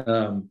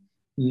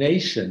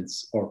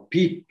nations or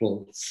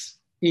peoples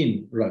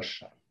in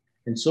Russia.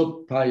 And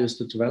so Pius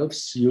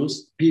XII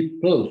used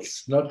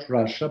peoples, not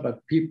Russia,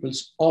 but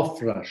peoples of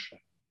Russia.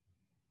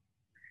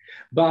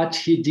 But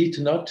he did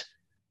not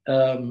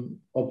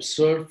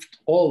observe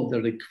all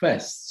the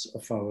requests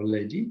of Our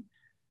Lady.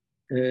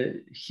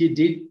 He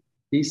did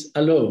this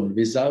alone,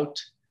 without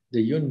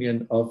the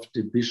union of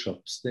the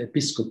bishops, the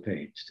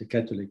episcopate, the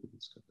Catholic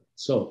episcopate.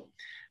 So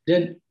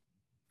then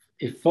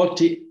in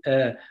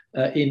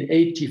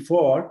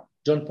 84,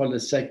 John Paul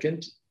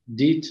II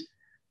did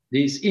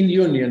this in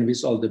union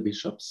with all the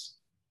bishops,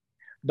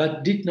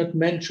 but did not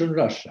mention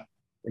Russia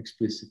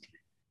explicitly.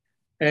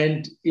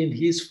 And in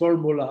his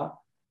formula,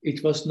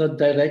 it was not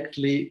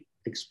directly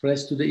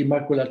expressed to the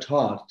Immaculate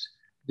Heart.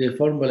 The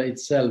formula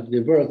itself, the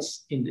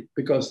words,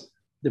 because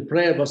the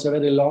prayer was a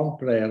very long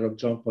prayer of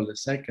John Paul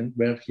II,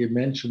 where he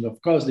mentioned,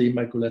 of course, the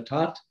Immaculate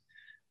Heart,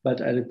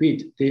 but I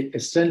repeat, the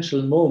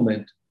essential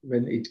moment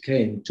when it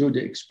came to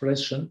the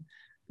expression,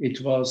 it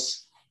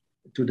was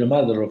to the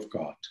Mother of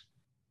God.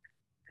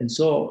 And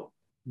so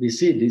we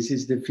see this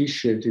is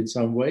deficient in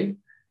some way.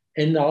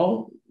 And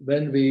now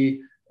when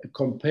we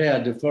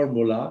compare the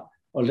formula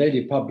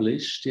already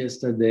published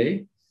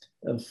yesterday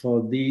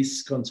for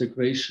this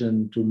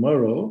consecration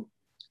tomorrow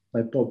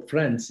by Pope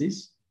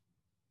Francis,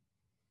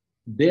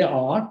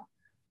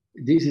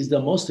 this is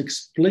the most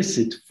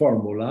explicit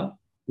formula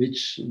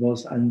which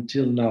was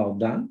until now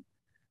done.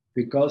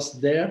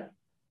 because there,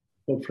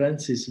 Pope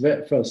Francis,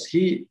 first,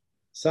 he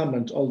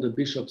summoned all the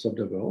bishops of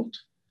the world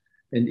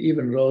and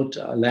even wrote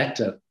a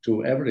letter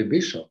to every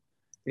bishop.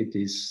 It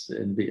is,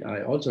 and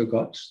I also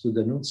got to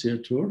the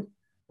nunciature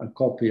a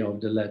copy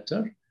of the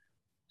letter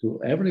to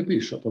every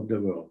bishop of the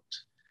world.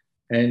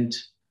 And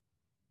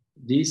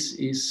this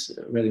is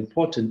very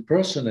important.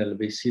 Personally,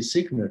 with his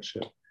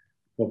signature,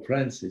 Pope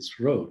Francis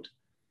wrote.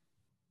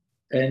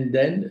 And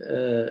then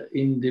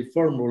in the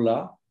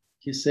formula,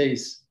 he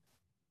says,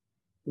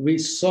 we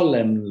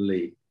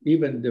solemnly,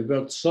 even the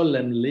word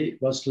solemnly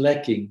was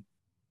lacking.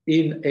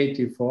 In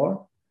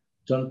 84,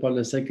 John Paul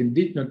II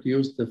did not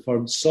use the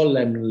form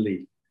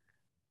solemnly.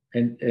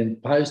 And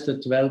Pius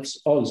XII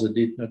also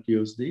did not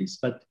use this,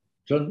 but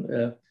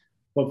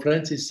Pope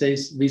Francis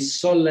says, we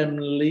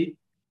solemnly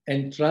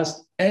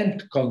entrust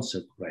and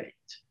consecrate.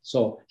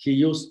 So he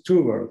used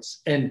two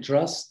words,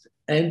 entrust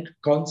and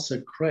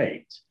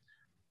consecrate,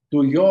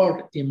 to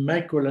your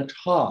immaculate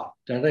heart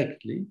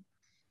directly.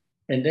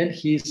 And then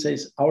he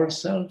says,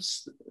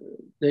 ourselves,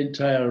 the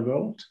entire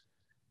world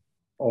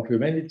of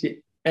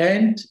humanity,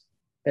 and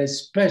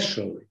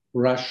especially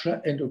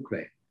Russia and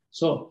Ukraine.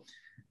 So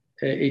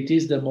it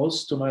is the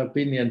most, to my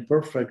opinion,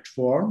 perfect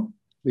form,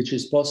 which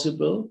is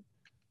possible.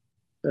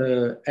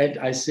 And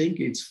I think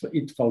it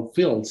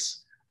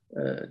fulfills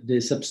the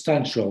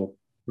substantial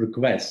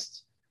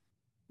request.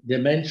 The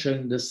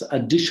mention, this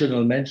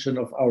additional mention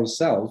of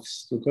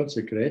ourselves to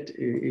consecrate,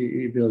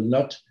 it will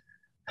not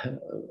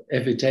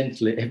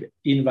evidently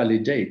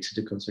invalidate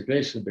the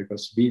consecration,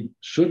 because we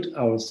should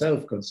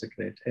ourselves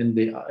consecrate and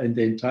the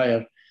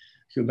entire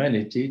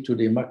humanity to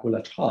the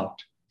Immaculate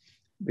Heart,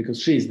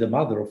 because she is the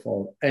mother of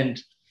all. And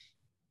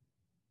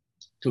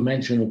to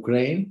mention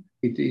Ukraine,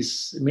 it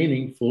is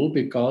meaningful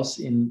because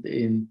in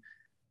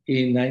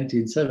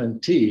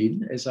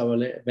 1917,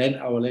 when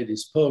Our Lady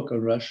spoke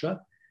on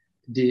Russia,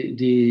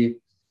 the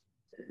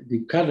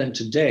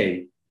current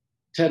day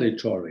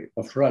territory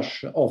of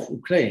Russia, of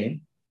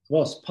Ukraine,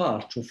 was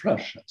part of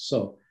Russia.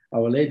 So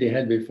Our Lady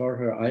had before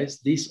her eyes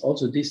this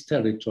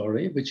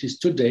territory, which is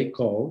today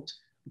called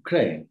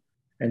Ukraine.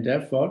 And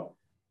therefore,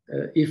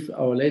 if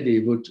Our Lady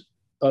would,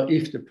 or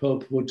if the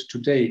Pope would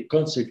today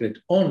consecrate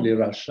only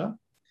Russia,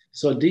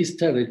 so this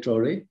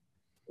territory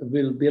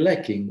will be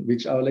lacking,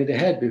 which Our Lady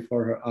had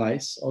before her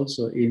eyes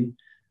also in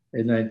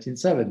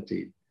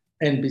 1917.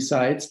 And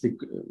besides,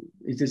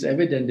 it is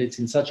evident that it's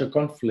in such a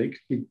conflict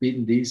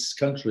between these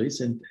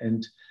countries,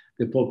 and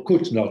the Pope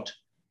could not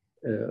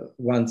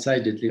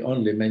one-sidedly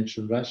only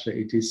mention Russia.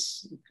 It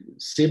is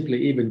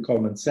simply even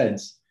common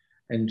sense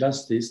and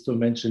justice to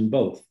mention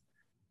both.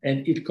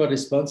 And it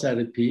corresponds, I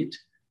repeat,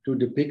 to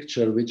the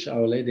picture which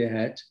Our Lady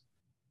had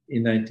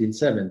in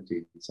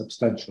 1970,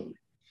 substantially.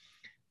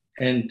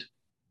 And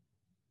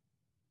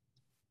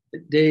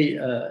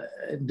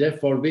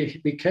therefore,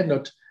 we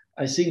cannot,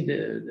 I think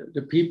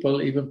the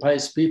people, even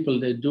pious people,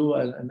 they do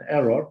an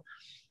error.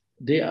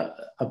 They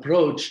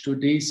approach to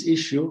this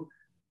issue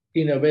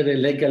in a very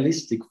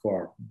legalistic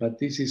form, but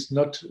this is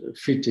not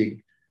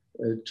fitting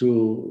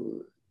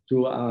to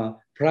a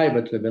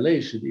private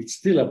revelation. It's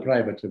still a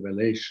private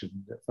revelation.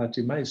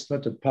 Fatima is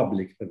not a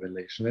public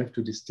revelation. We have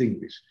to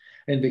distinguish.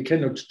 And we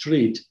cannot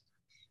treat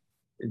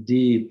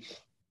the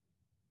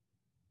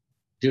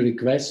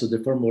requests or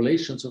the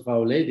formulations of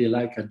Our Lady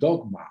like a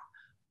dogma,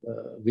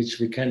 which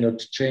we cannot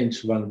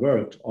change one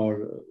word,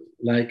 or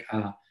like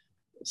a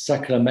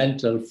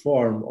sacramental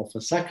form of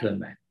a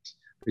sacrament,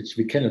 which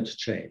we cannot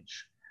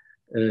change.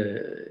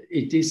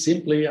 It is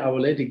simply Our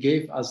Lady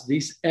gave us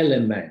these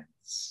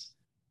elements,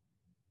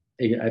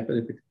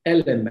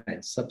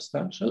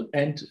 substantial,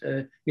 and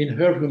in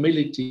her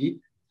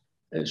humility,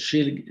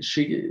 she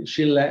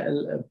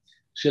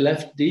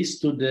left this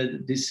to the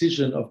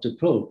decision of the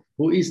Pope,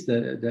 who is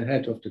the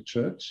head of the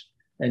church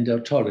and the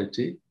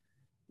authority,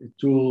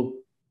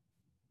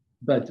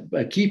 but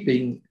by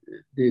keeping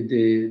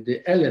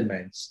the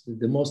elements,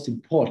 the most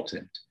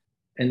important.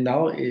 And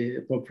now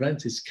Pope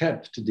Francis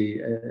kept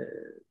the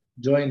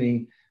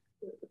joining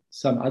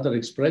some other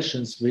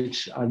expressions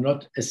which are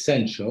not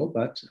essential,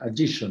 but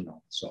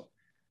additional. So,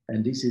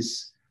 and this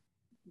is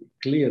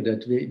clear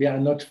that we are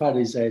not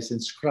Pharisees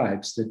and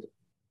scribes, that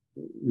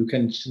you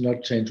can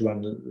not change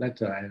one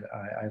letter,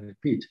 I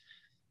repeat.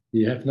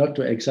 You have not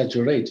to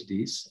exaggerate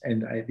this,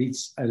 and I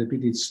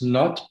repeat, it's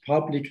not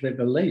public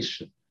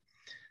revelation.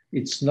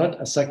 It's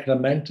not a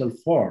sacramental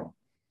form.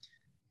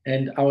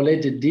 And Our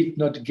Lady did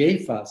not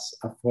give us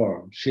a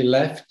form. She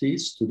left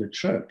this to the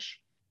church.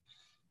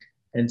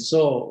 And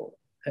so,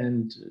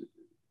 and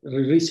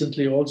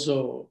recently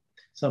also,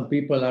 some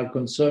people are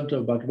concerned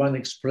about one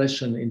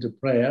expression in the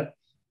prayer.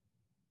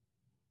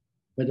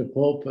 But the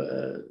Pope,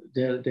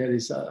 there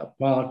is a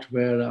part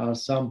where there are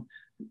some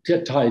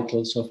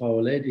titles of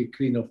Our Lady,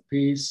 Queen of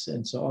Peace,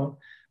 and so on.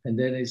 And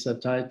then is a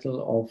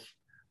title of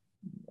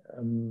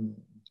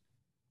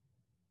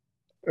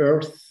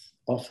Earth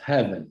of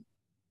Heaven.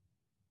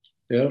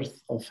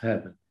 Earth of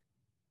Heaven.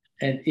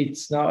 And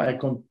it's now I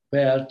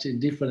compared in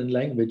different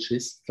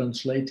languages,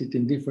 translated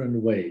in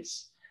different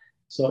ways.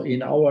 So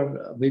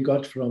we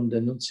got from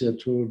the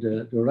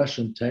Nunciature the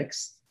Russian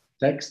text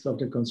of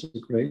the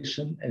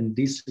consecration, and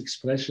this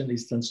expression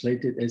is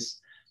translated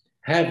as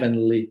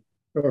heavenly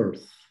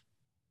earth.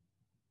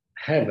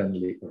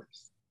 Heavenly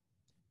earth.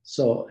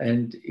 So,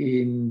 and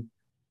in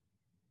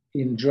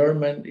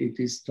German, it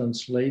is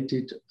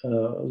translated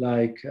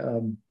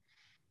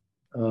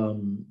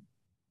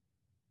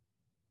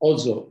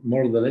also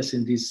more or less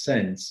in this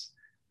sense,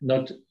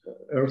 not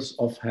earth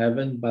of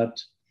heaven, but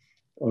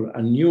or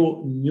a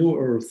new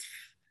earth,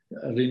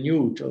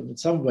 renewed or in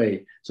some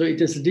way. So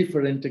it is a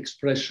different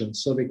expression.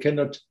 So we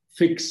cannot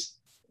fix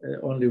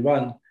only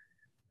one,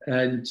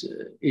 and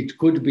it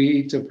could be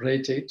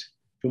interpreted,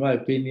 to my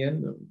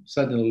opinion,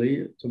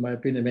 suddenly, to my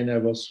opinion, when I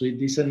was reading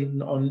this,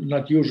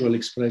 not usual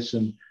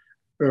expression,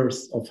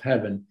 earth of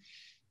heaven.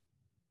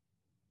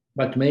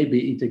 But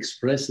maybe it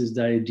expresses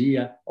the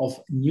idea of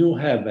new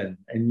heaven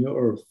and new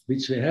earth,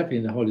 which we have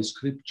in the Holy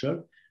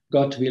Scripture.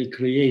 God will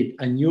create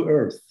a new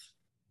earth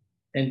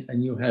and a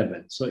new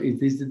heaven. So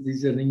it is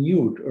a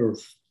renewed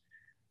earth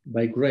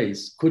by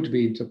grace, could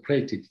be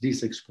interpreted,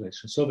 this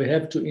expression. So we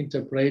have to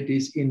interpret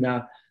this in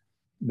a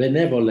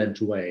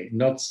benevolent way,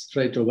 not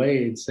straight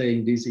away in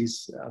saying this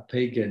is a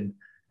pagan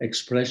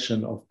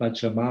expression of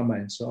Pachamama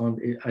and so on.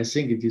 I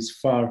think it is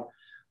far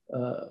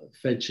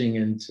fetching,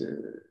 and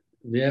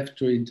we have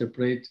to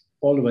interpret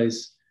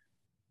always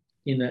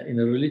in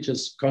a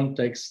religious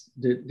context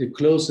the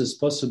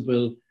closest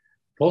possible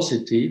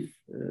positive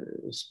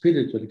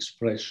spiritual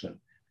expression.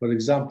 For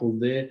example,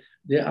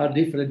 there are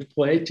different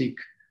poetic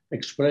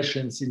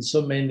expressions in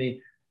so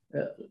many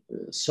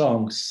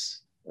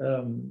songs,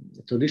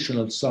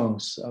 traditional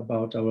songs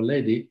about Our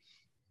Lady,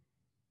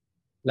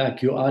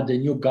 like "You are the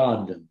new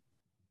garden."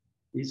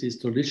 This is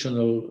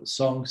traditional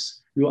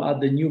songs. You are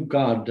the new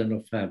garden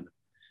of heaven.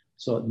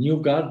 So new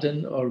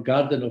garden or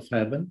garden of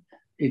heaven,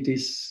 it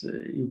is,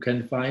 you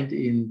can find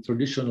in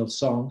traditional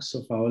songs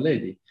of Our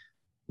Lady.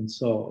 And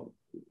so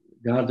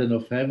garden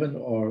of heaven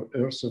or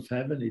earth of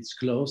heaven, it's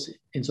close.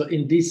 And so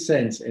in this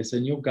sense, as a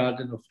new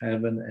garden of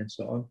heaven and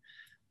so on,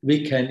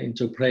 we can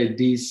interpret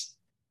this,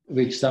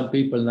 which some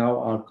people now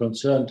are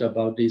concerned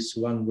about, this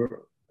one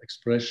word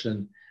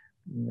expression,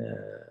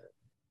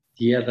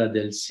 tierra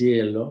del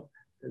cielo,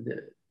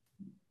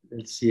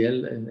 del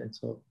ciel, and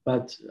so.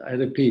 But I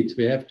repeat,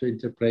 we have to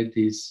interpret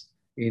this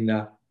in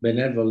a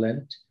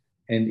benevolent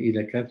and in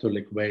a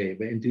Catholic way,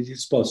 and it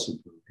is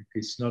possible. It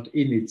is not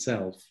in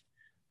itself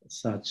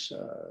such.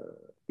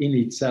 In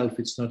itself,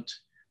 it's not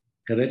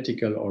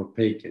heretical or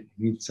pagan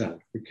in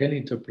itself. We can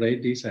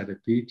interpret this, I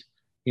repeat,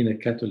 in a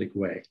Catholic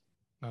way.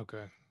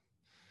 Okay.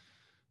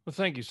 Well,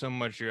 thank you so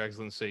much, Your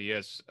Excellency.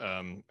 Yes,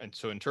 and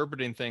so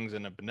interpreting things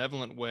in a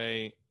benevolent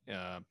way,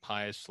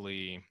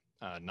 piously,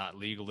 not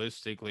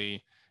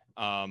legalistically.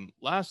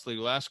 Lastly,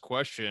 last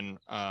question.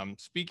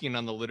 Speaking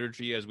on the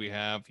liturgy as we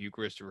have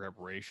Eucharistic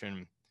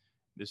reparation,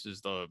 this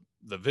is the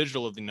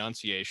vigil of the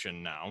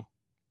Annunciation now,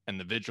 and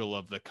the vigil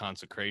of the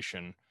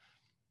consecration.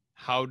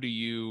 How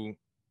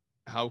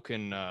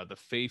can the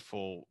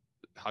faithful,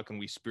 how can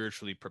we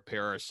spiritually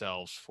prepare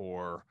ourselves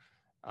for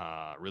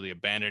really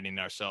abandoning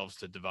ourselves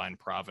to divine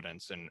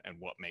providence and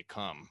what may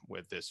come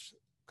with this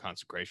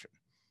consecration?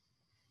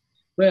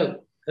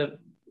 Well,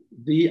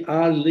 we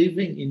are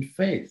living in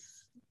faith,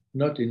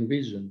 not in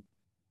vision.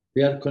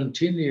 We are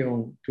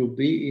continuing to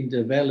be in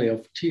the valley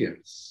of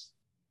tears.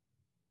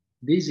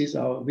 This is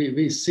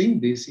we sing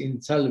this in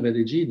Salve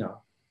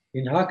Regina,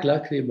 in Hac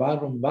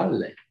Lacrimarum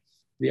Valle.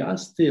 We are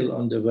still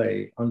on the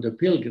way, on the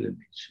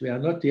pilgrimage. We are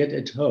not yet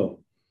at home.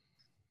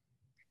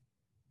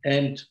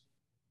 And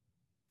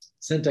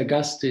St.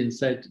 Augustine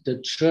said,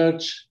 the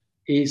church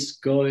is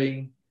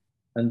going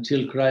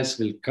until Christ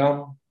will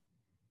come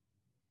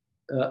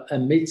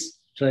amidst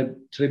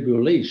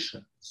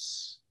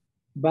tribulations.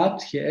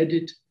 But he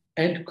added,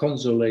 and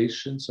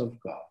consolations of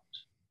God.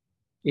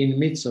 In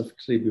midst of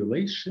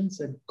tribulations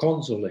and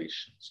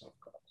consolations of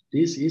God.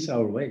 This is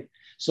our way.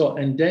 So,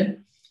 and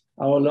then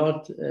our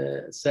Lord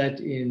said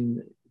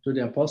to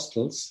the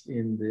apostles,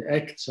 in the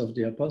Acts of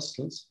the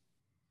Apostles,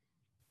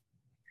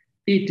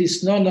 it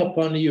is not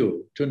upon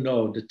you to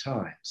know the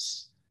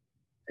times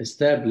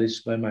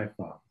established by my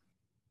Father.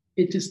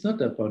 It is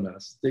not upon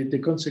us. The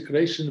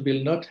consecration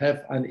will not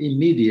have an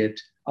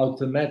immediate,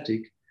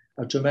 automatic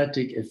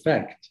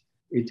effect.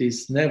 It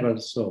is never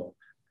so.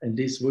 And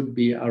this would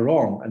be a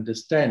wrong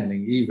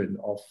understanding even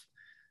of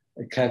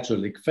a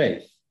Catholic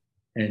faith.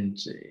 And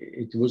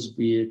it would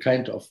be a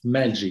kind of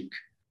magic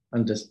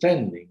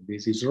understanding.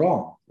 This is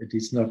wrong. It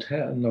is not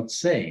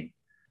sane.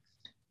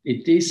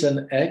 It is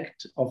an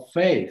act of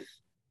faith.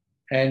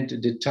 And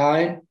the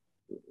time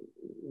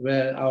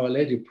where Our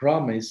Lady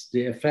promised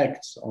the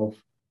effects of,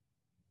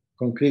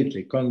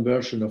 concretely,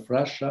 conversion of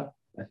Russia,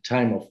 a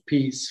time of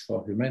peace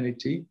for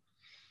humanity,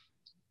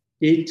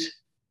 it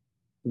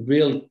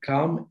will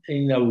come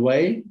in a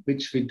way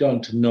which we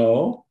don't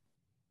know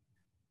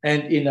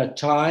and in a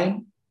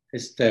time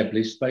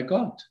established by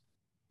God.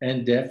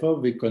 And therefore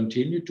we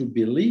continue to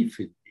believe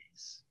in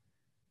this.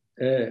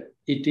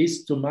 it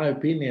is, to my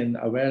opinion,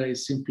 a very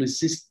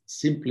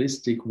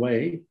simplistic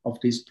way of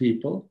these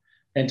people,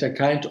 and a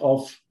kind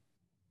of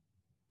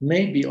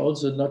maybe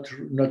also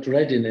not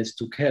readiness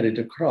to carry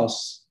the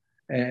cross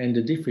and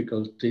the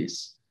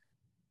difficulties.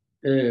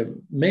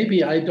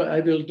 Maybe I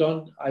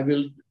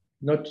will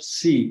not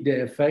see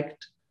the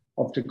effect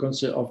of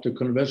the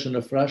conversion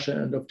of Russia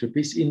and of the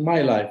peace in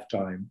my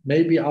lifetime,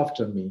 maybe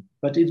after me,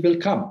 but it will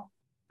come,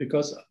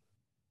 because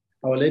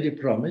Our Lady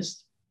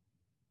promised,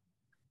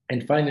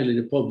 and finally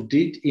the Pope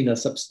did in a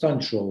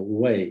substantial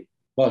way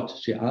what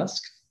she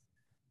asked,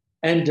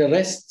 and the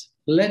rest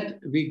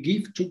we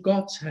give to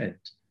God's hand.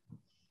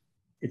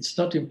 It's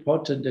not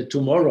important that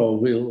tomorrow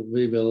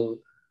we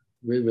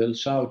will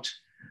shout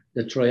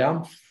the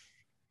triumph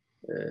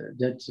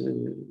that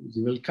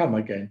they will come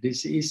again.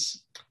 This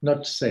is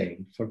not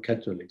saying for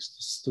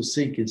Catholics to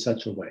think in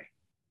such a way.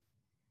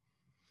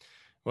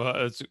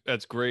 Well,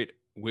 that's great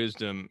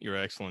wisdom, Your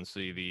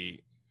Excellency.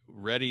 The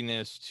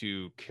readiness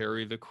to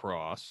carry the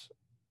cross,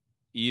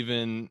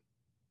 even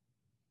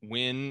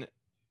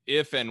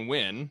if and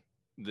when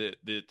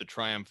the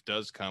triumph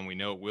does come. We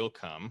know it will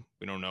come.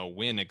 We don't know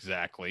when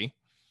exactly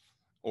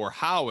or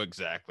how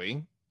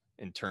exactly,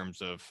 in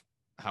terms of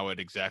how it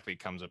exactly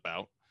comes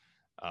about.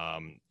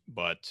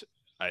 But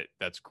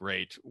that's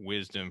great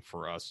wisdom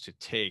for us to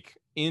take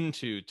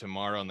into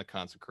tomorrow in the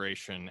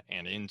consecration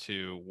and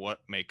into what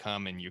may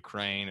come in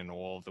Ukraine and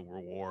all of the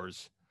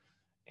wars,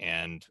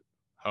 and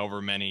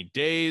however many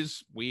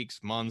days,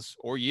 weeks, months,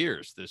 or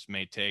years this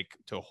may take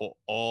to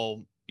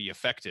all be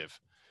effective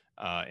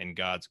in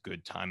God's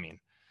good timing.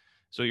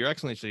 So, Your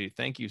Excellency,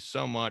 thank you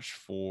so much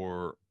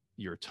for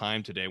your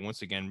time today.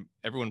 Once again,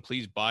 everyone,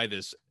 please buy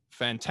this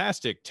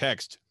fantastic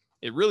text.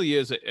 It really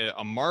is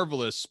a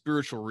marvelous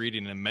spiritual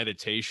reading and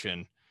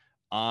meditation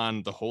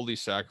on the holy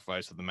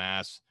sacrifice of the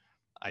Mass.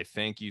 I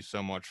thank you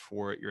so much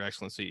for it, Your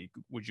Excellency.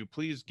 Would you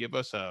please give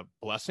us a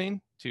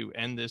blessing to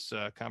end this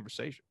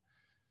conversation?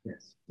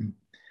 Yes.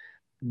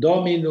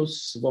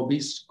 Dominus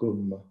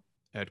vobiscum.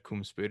 Et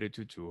cum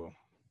spiritu tuo.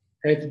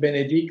 Et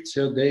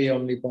benedictio Dei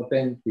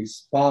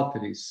omnipotentis,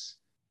 Patris,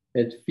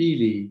 et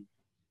Filii,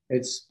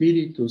 et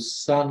Spiritus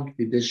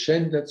Sancti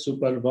descendat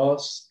super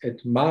vos,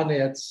 et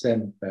maneat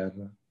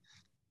semper.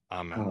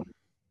 Amen.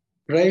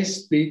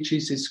 Praise be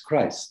Jesus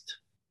Christ.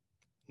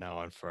 Now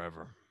and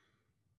forever.